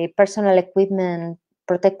 personal equipment,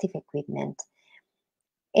 protective equipment.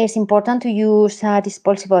 It's important to use a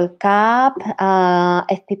disposable cap,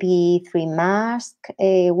 FPP3 mask,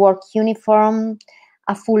 a work uniform,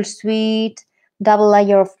 a full suite, double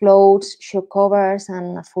layer of clothes, shoe covers,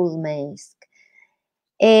 and a full mask.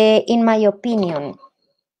 In my opinion,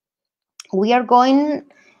 we are going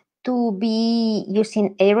to be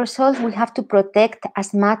using aerosols. We have to protect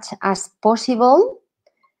as much as possible.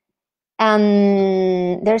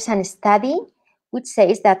 And there's a study which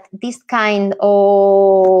says that this kind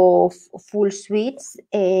of full suites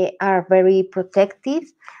are very protective,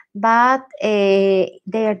 but they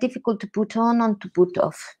are difficult to put on and to put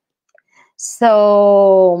off.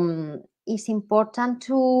 So it's important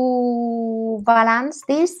to balance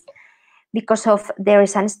this because of there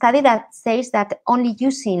is a study that says that only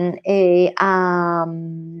using a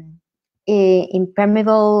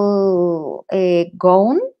impermeable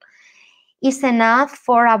gown is enough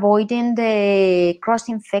for avoiding the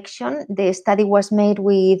cross-infection. The study was made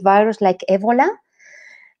with virus like Ebola,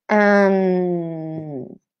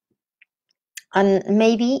 and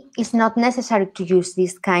maybe it's not necessary to use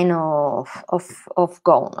this kind of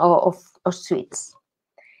gown or of suits.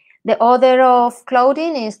 The order of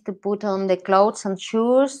clothing is to put on the clothes and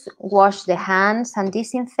shoes, wash the hands and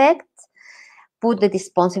disinfect, put the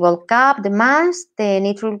disposable cap, the mask, the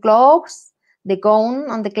neutral gloves, the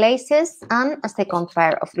gown on the glasses, and a second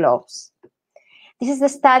pair of gloves. This is the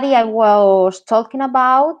study I was talking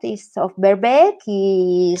about. It's of Verbeek.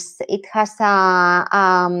 It has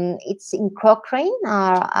it's in Cochrane,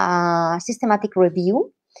 a systematic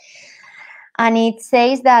review. And it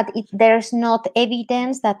says that there's not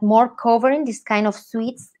evidence that more covering, this kind of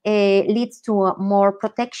suits, leads to more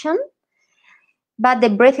protection. But the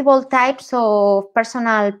breathable types of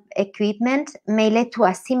personal equipment may lead to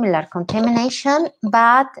a similar contamination,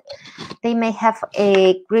 but they may have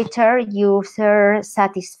a greater user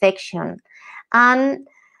satisfaction. And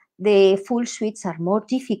the full suits are more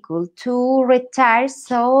difficult to retire,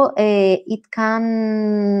 so it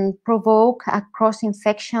can provoke a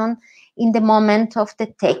cross-infection in the moment of the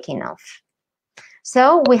taking off.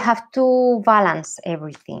 So we have to balance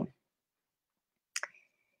everything.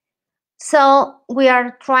 So we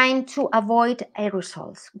are trying to avoid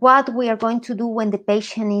aerosols. What we are going to do when the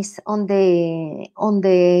patient is on the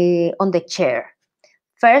chair?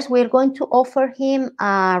 First, we're going to offer him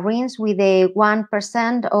a rinse with a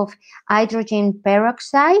 1% of hydrogen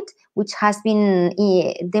peroxide, which has been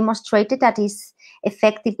demonstrated that is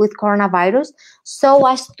effective with coronavirus, so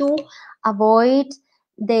as to avoid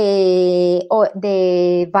the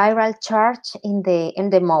viral charge in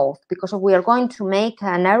the mouth, because we are going to make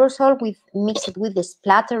an aerosol mixed with the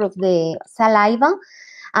splatter of the saliva.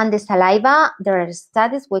 And the saliva, there are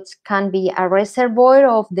studies which can be a reservoir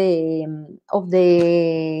of the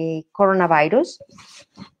coronavirus.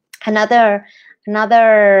 Another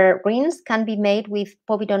rinse can be made with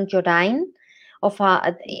povidone iodine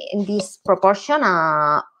in this proportion,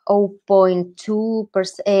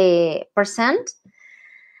 0.2%.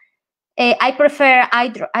 I prefer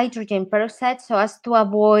hydrogen peroxide so as to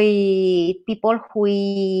avoid people who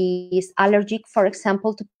is allergic, for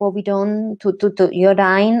example, to povidone, to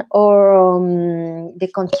iodine, or the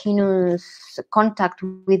continuous contact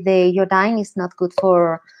with the iodine is not good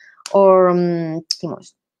for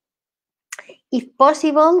thymus. If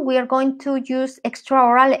possible, we are going to use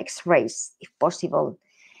extraoral X-rays, if possible.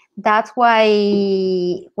 That's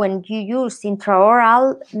why when you use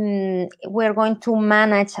intraoral, we're going to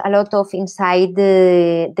manage a lot of inside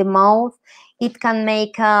the mouth. It can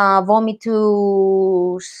make a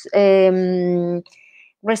vomitous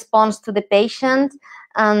response to the patient,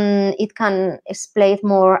 and it can split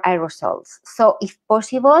more aerosols. So if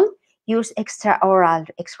possible, use extraoral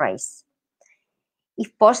X-rays.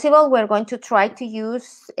 If possible, we're going to try to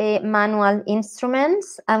use manual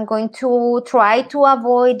instruments. I'm going to try to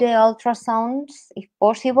avoid the ultrasounds if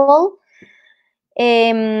possible.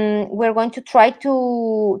 We're going to try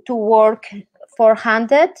to work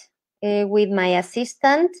four-handed with my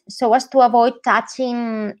assistant so as to avoid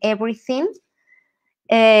touching everything.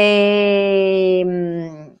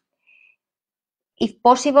 If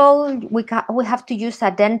possible, we have to use a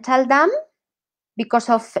dental dam, because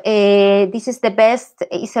of this is the best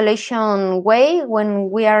isolation way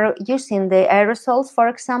when we are using the aerosols, for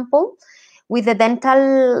example. With the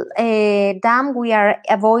dental dam, we are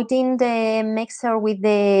avoiding the mixture with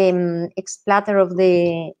the splatter of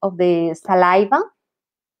the saliva.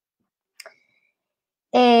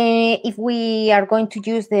 If we are going to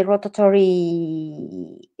use the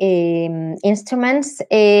rotatory instruments,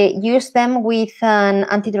 use them with an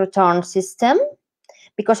anti-return system,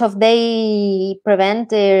 because of they prevent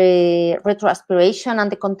the retroaspiration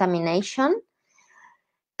and the contamination.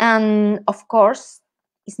 And of course,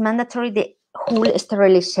 it's mandatory the whole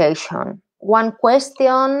sterilization. One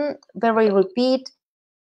question, very repeat.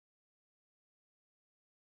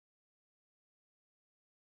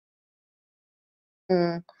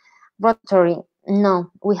 Rotatory,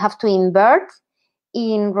 no, we have to invert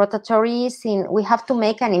in rotatories. We have to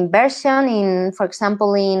make an inversion in, for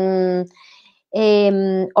example, in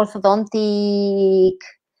orthodontic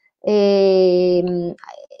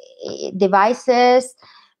devices,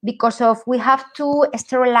 because of we have to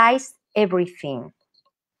sterilize everything.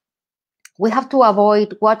 We have to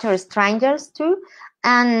avoid water strangers too,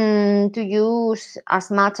 and to use as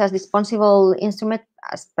much as disposable instrument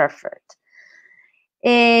as perfect.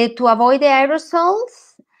 To avoid the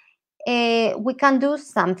aerosols, we can do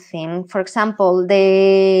something. For example,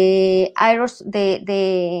 the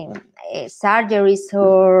surgeries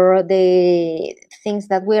or the things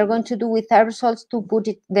that we are going to do with aerosols to put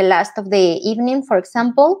it the last of the evening, for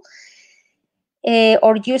example,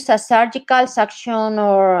 or use a surgical suction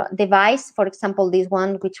or device, for example, this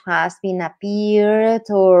one which has been appeared,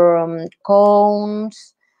 or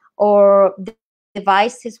cones, or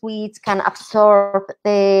devices which can absorb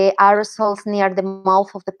the aerosols near the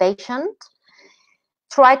mouth of the patient.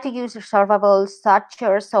 Try to use resorbable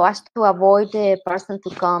sutures so as to avoid the person to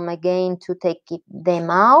come again to take them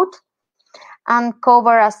out, and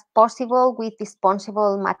cover as possible with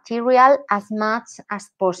disposable material as much as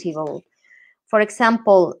possible. For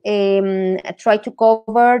example, try to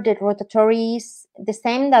cover the rotatories the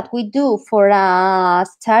same that we do for a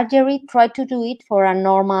surgery. Try to do it for a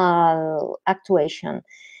normal actuation.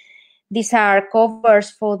 These are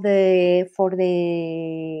covers for the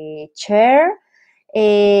chair,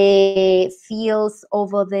 fields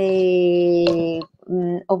over the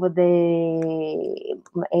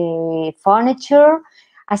furniture,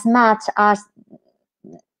 as much as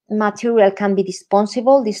material can be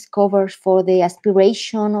disposable. This covers for the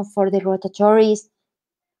aspiration or for the rotatories.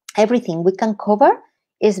 Everything we can cover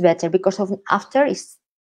is better, because of after is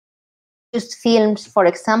used films, for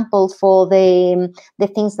example, for the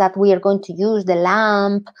things that we are going to use, the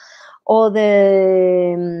lamp or the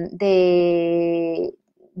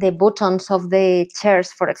buttons of the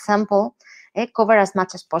chairs, for example. Cover as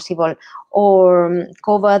much as possible, or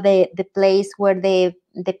cover the place where the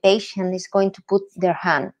patient is going to put their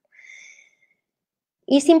hand.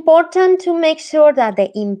 It's important to make sure that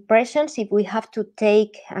the impressions, if we have to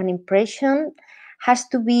take an impression, has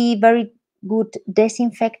to be very good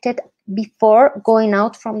disinfected before going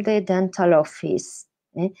out from the dental office.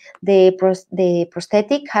 The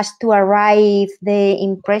prosthetic has to arrive, the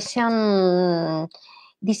impression,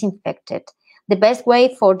 disinfected. The best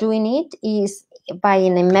way for doing it is by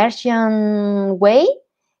an immersion way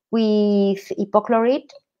with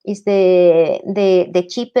hypochlorite. Is the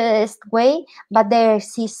cheapest way, but there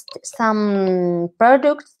exist some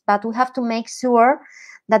products, but we have to make sure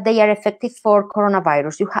that they are effective for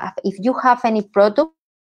coronavirus. If you have any product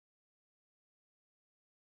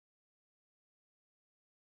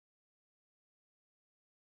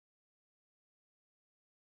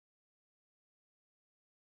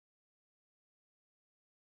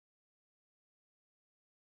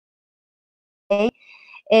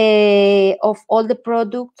of all the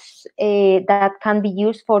products that can be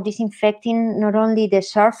used for disinfecting not only the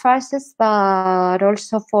surfaces, but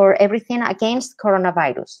also for everything against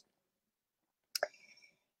coronavirus.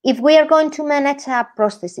 If we are going to manage a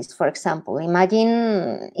prosthesis, for example,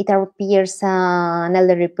 imagine it appears an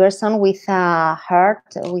elderly person with a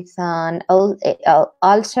heart, with an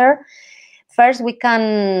ulcer. First, we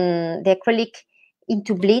can the acrylic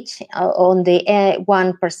into bleach on the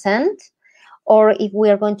 1%. Or if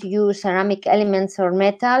we are going to use ceramic elements or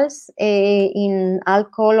metals, in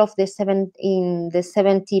alcohol of the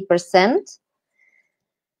 70%.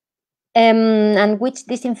 And which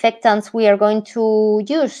disinfectants we are going to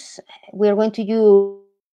use? We are going to use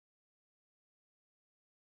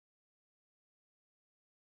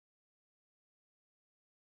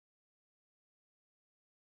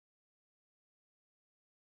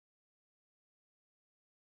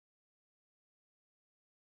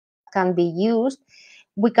can be used.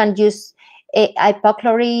 We can use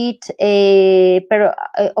hypochlorite,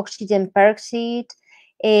 oxygen peroxide,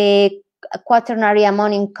 quaternary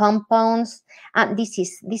ammonium compounds, and this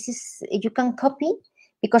is you can copy,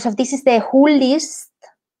 because of this is the whole list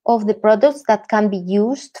of the products that can be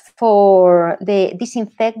used for the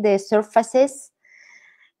disinfect the surfaces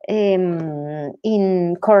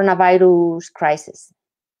in coronavirus crisis.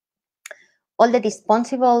 All the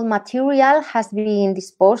disposable material has been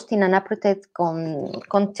disposed in an appropriate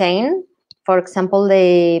container, for example,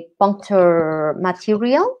 the puncture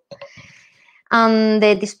material. And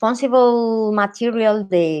the disposable material,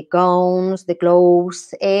 the gowns, the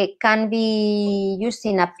gloves, can be used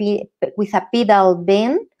in with a pedal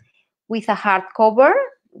bin, with a hard cover.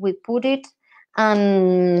 We put it,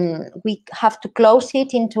 and we have to close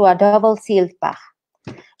it into a double sealed bag,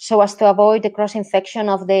 so as to avoid the cross-infection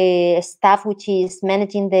of the staff which is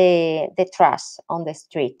managing the trash on the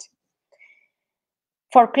street.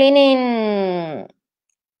 For cleaning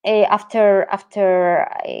after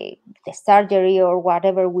the surgery or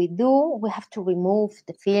whatever we do, we have to remove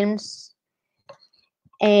the films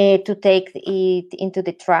to take it into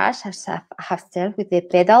the trash, as I have said, with the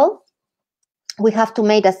pedal. We have to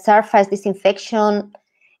make a surface disinfection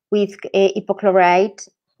with hypochlorite.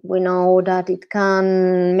 We know that it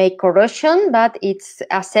can make corrosion, but it's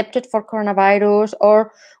accepted for coronavirus,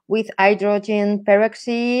 or with hydrogen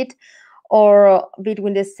peroxide, or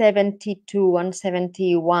between the 72 and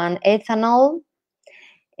 71 ethanol.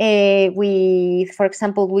 With, for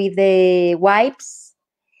example, with the wipes,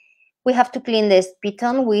 we have to clean the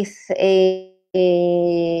spittoon with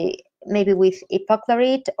maybe with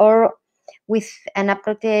hypochlorite or with an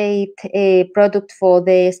appropriate product for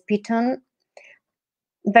the spittoon.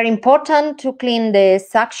 Very important to clean the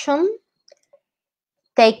suction.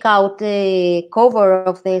 Take out the cover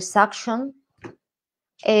of the suction.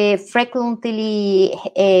 Frequently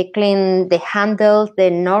clean the handles,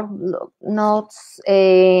 the knots,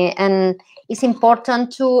 and it's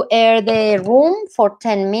important to air the room for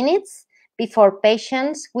 10 minutes before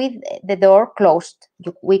patients with the door closed.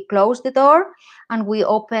 We close the door and we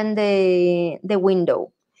open the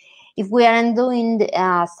window. If we aren't doing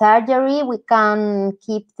surgery, we can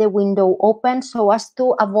keep the window open so as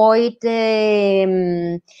to avoid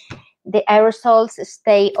the aerosols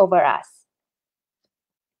stay over us.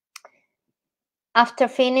 After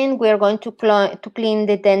finishing, we are going to clean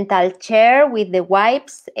the dental chair with the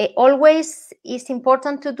wipes. Always it's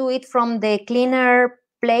important to do it from the cleaner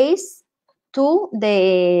place to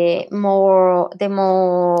the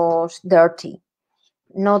most dirty,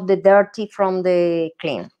 not the dirty from the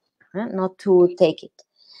clean, not to take it.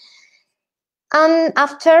 And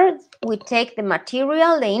after we take the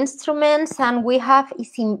material, the instruments, and we have,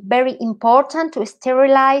 it's very important to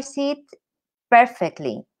sterilize it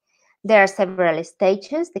perfectly. There are several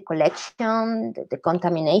stages: the collection, the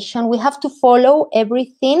contamination. We have to follow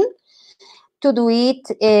everything to do it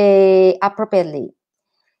appropriately.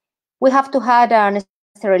 We have to have an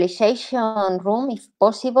sterilization room, if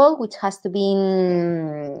possible, which has to be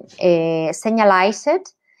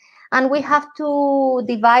signalized, and we have to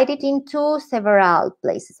divide it into several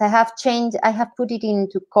places. I have put it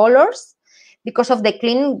into colors. Because of the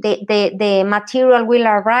cleaning, the material will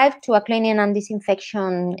arrive to a cleaning and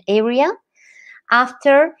disinfection area.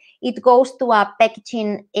 After, it goes to a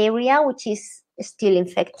packaging area, which is still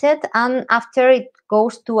infected, and after it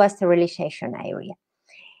goes to a sterilization area.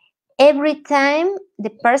 Every time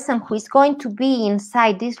the person who is going to be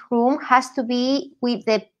inside this room has to be with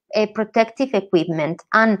the protective equipment.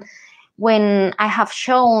 And when I have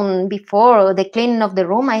shown before the cleaning of the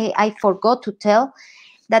room, I forgot to tell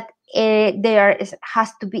that they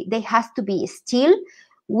has to be still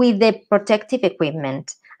with the protective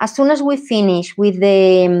equipment. As soon as we finish with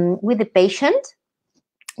the patient,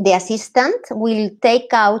 the assistant will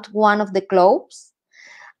take out one of the gloves,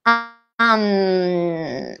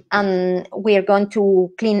 and we are going to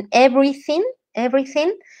clean everything,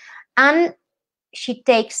 and she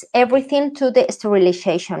takes everything to the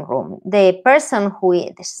sterilization room. The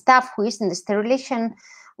staff who is in the sterilization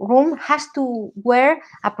room has to wear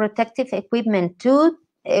a protective equipment too,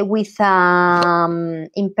 with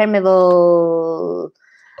impermeable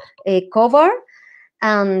cover,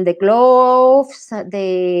 and the gloves,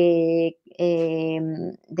 the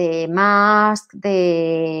mask,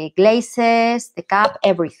 the glasses, the cap,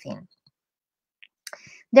 everything.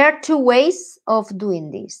 There are two ways of doing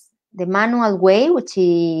this. The manual way, which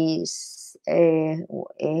is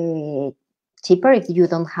cheaper if you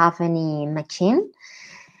don't have any machine.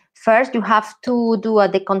 First, you have to do a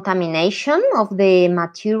decontamination of the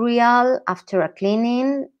material after a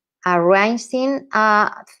cleaning, arranging,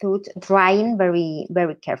 through drying very,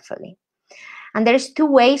 very carefully. And there's two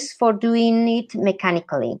ways for doing it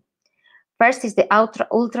mechanically. First is the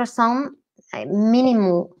ultrasound.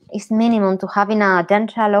 Minimum to have in a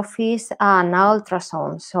dental office an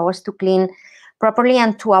ultrasound, so as to clean properly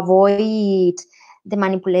and to avoid the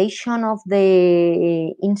manipulation of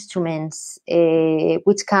the instruments,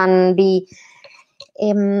 which can be.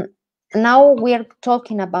 Now we are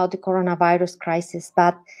talking about the coronavirus crisis,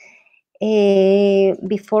 but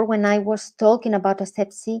before, when I was talking about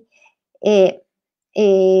asepsy,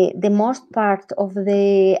 the most part of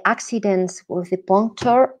the accidents with the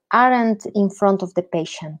puncture aren't in front of the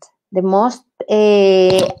patient. The most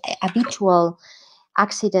habitual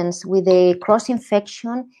accidents with the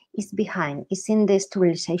cross-infection is behind, is in the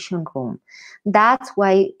sterilization room. That's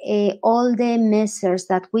why all the measures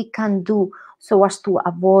that we can do so as to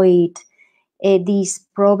avoid these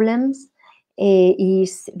problems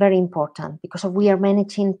is very important, because we are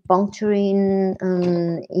managing puncturing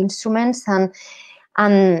instruments,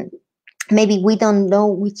 and maybe we don't know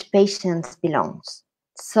which patient belongs.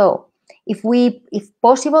 So if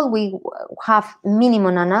possible, we have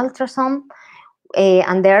minimum an ultrasound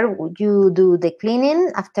and there you do the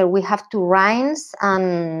cleaning. After, we have to rinse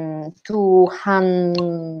and to hand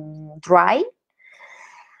dry.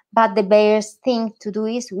 But the best thing to do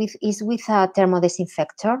is with a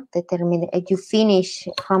thermodisinfector. You finish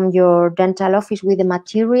from your dental office with the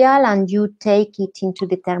material and you take it into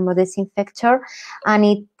the thermodisinfector, and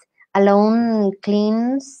it alone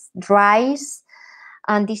cleans, dries,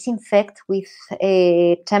 and disinfect with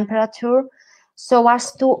a temperature, so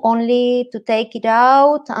as to only to take it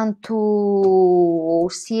out and to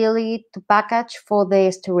seal it, to package for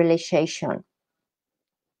the sterilization.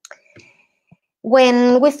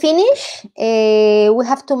 When we finish, we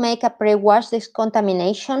have to make a pre-wash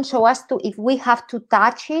discontamination, so as to, if we have to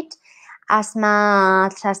touch it, as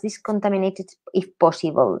much as discontaminated if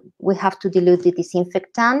possible. We have to dilute the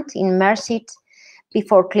disinfectant, immerse it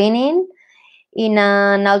before cleaning in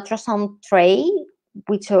an ultrasound tray,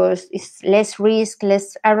 which is less risk,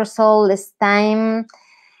 less aerosol, less time.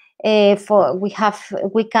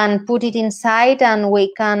 We can put it inside and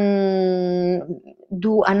we can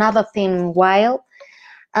do another thing while,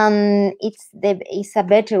 and it's a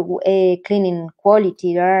better cleaning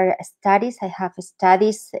quality. There are studies, I have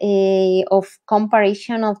studies of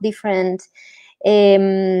comparison of different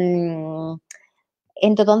endodontic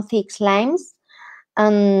slimes,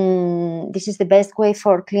 and this is the best way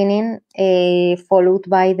for cleaning, followed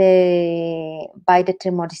by the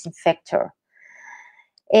thermodisinfector.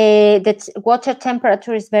 That water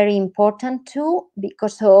temperature is very important too,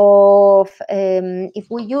 because of if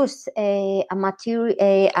we use a material,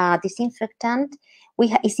 a disinfectant,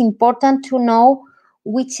 it's important to know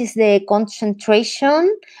which is the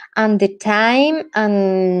concentration and the time.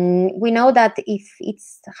 And we know that if it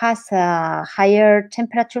has a higher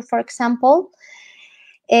temperature, for example,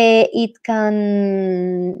 it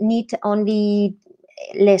can need only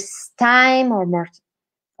less time or more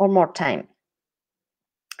time.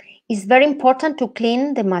 It's very important to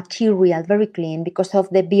clean the material, very clean, because of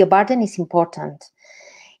the bioburden is important.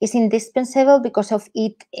 It's indispensable because of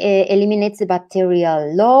it eliminates the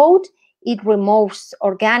bacterial load, it removes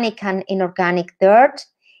organic and inorganic dirt,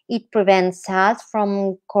 it prevents salt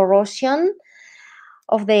from corrosion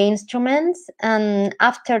of the instruments, and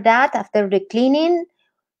after that, after the cleaning,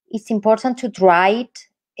 it's important to dry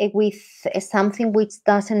it with something which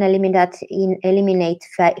doesn't eliminate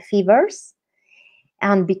fibers.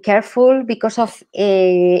 And be careful because of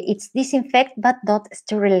it's disinfect but not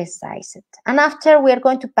sterilize it. And after, we are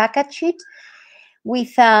going to package it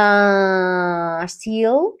with a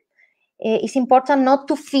seal. It's important not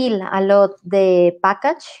to fill a lot the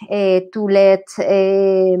package, to let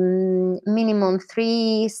minimum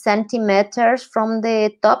 3 centimeters from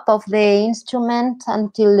the top of the instrument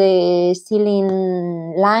until the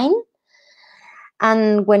sealing line.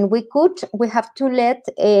 And when we cut, we have to let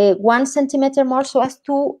 1 centimeter more, so as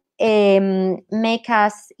to make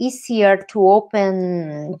us easier to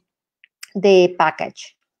open the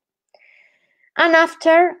package. And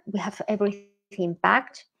after we have everything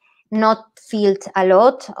packed, not filled a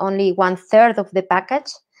lot, only 1/3 of the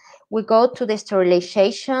package, we go to the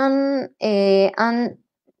sterilization, and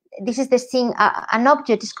this is the thing, an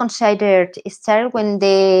object is considered sterile when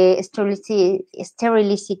the sterility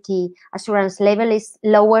assurance level is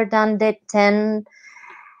lower than the 10,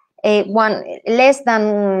 less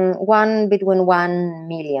than 1 between 1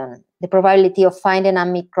 million, the probability of finding a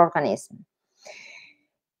microorganism.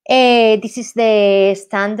 This is the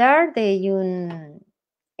standard,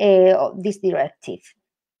 this directive.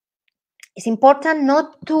 It's important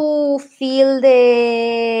not to fill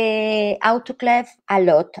the autoclave a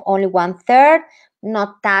lot, only 1/3,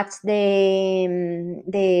 not touch the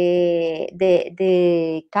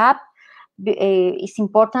cap. It's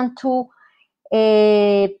important to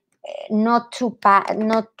not to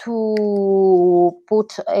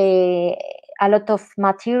put a lot of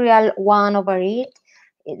material one over it.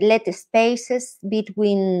 Let spaces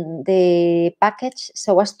between the package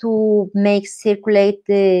so as to make circulate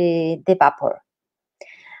the vapor.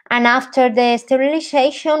 And after the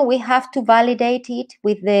sterilization, we have to validate it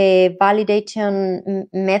with the validation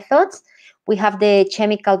methods. We have the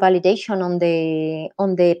chemical validation on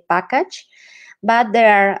the package, but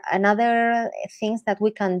there are another things that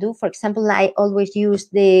we can do. For example, I always use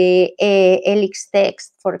the helix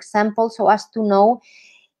text, for example, so as to know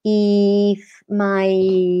if my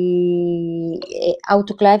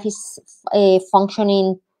autoclave is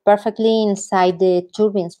functioning perfectly inside the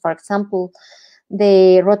turbines, for example,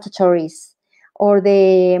 the rotatories, or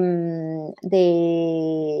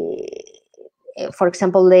for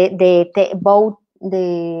example, the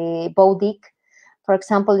bowdick, for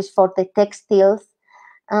example, is for the textiles.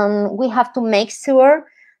 We have to make sure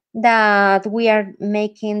that we are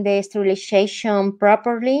making the sterilization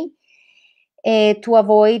properly to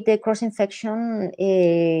avoid the cross-infection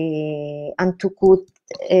and to cut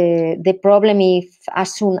the problem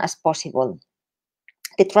as soon as possible.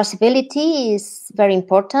 The traceability is very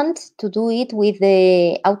important to do it with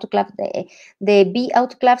the autoclave. The bee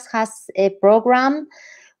autoclaves has a program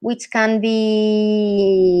which can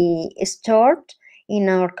be stored in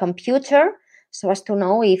our computer so as to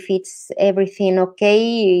know if it's everything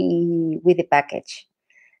okay with the package.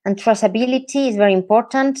 And traceability is very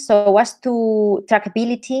important. So as to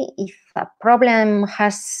trackability, if a problem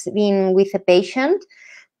has been with a patient,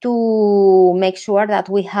 to make sure that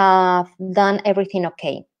we have done everything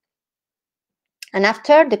okay. And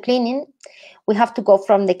after the cleaning, we have to go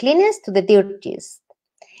from the cleanest to the dirtiest.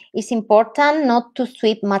 It's important not to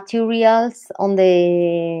sweep materials on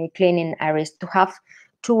the cleaning areas, to have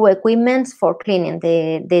two equipments for cleaning,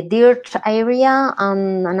 the dirt area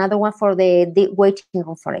and another one for the waiting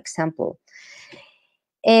room, for example.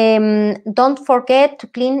 Don't forget to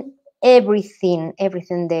clean everything,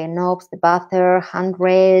 the knobs, the bathroom,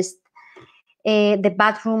 handrest, the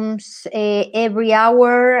bathrooms. Every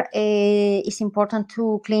hour is important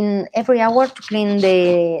to clean. Every hour to clean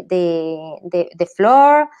the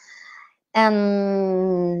floor,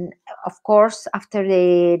 and of course, after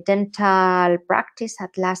the dental practice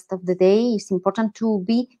at last of the day, it's important to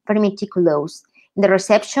be very meticulous. In the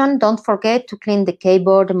reception, don't forget to clean the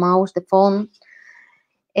keyboard, the mouse, the phone.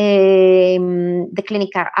 The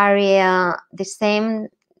clinical area, the same,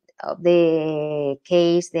 the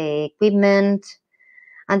case, the equipment,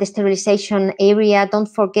 and the sterilization area. Don't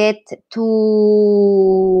forget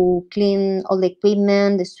to clean all the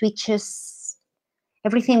equipment, the switches,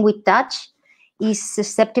 everything we touch is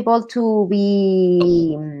susceptible to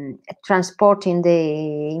be transporting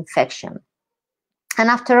the infection. And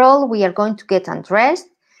after all, we are going to get undressed.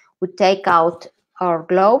 We take out our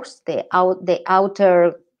gloves, the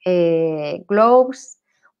outer gloves.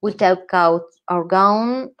 We take out our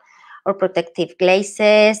gown, our protective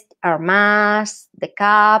glasses, our mask, the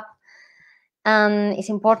cap. And it's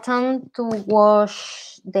important to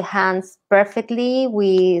wash the hands perfectly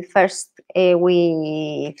with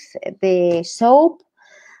the soap,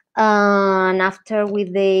 and after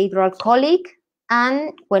with the hydroalcoholic.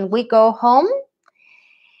 And when we go home,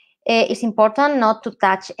 it's important not to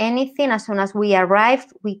touch anything. As soon as we arrive,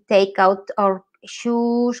 we take out our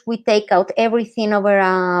shoes, we take out everything over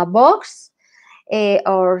a box.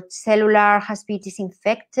 Our cellular has been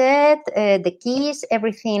disinfected, the keys,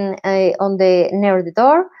 everything near the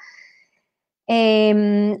door.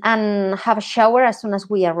 And have a shower as soon as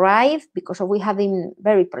we arrive, because we have been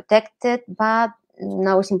very protected, but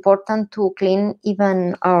now it's important to clean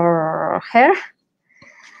even our hair.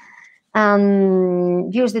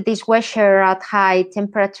 Use the dishwasher at high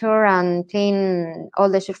temperature and clean all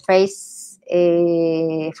the surface,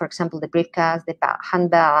 for example, the briefcase, the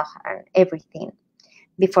handbag, and everything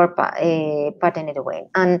before putting it away.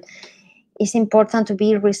 And it's important to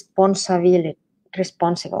be responsible.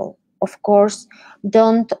 Of course,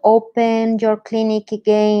 don't open your clinic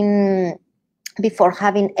again before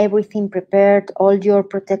having everything prepared, all your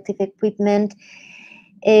protective equipment.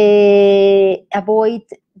 Avoid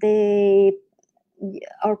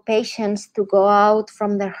our patients to go out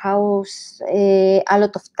from their house a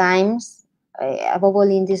lot of times, above all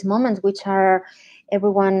in these moments, which are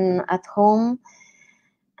everyone at home.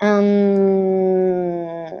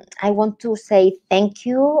 I want to say thank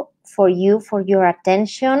you for your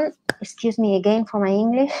attention. Excuse me again for my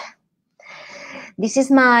English. This is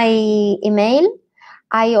my email.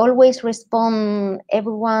 I always respond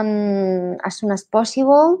everyone as soon as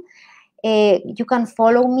possible. You can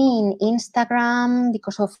follow me in Instagram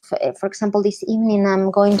because of, for example, this evening I'm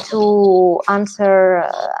going to answer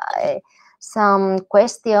some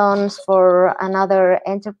questions for another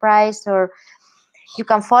enterprise. Or you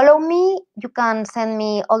can follow me. You can send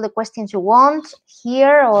me all the questions you want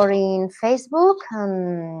here or in Facebook,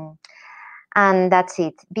 and that's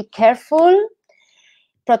it. Be careful.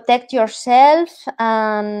 Protect yourself,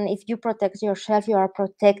 and if you protect yourself, you are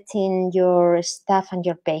protecting your staff and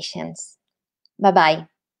your patients. Bye-bye.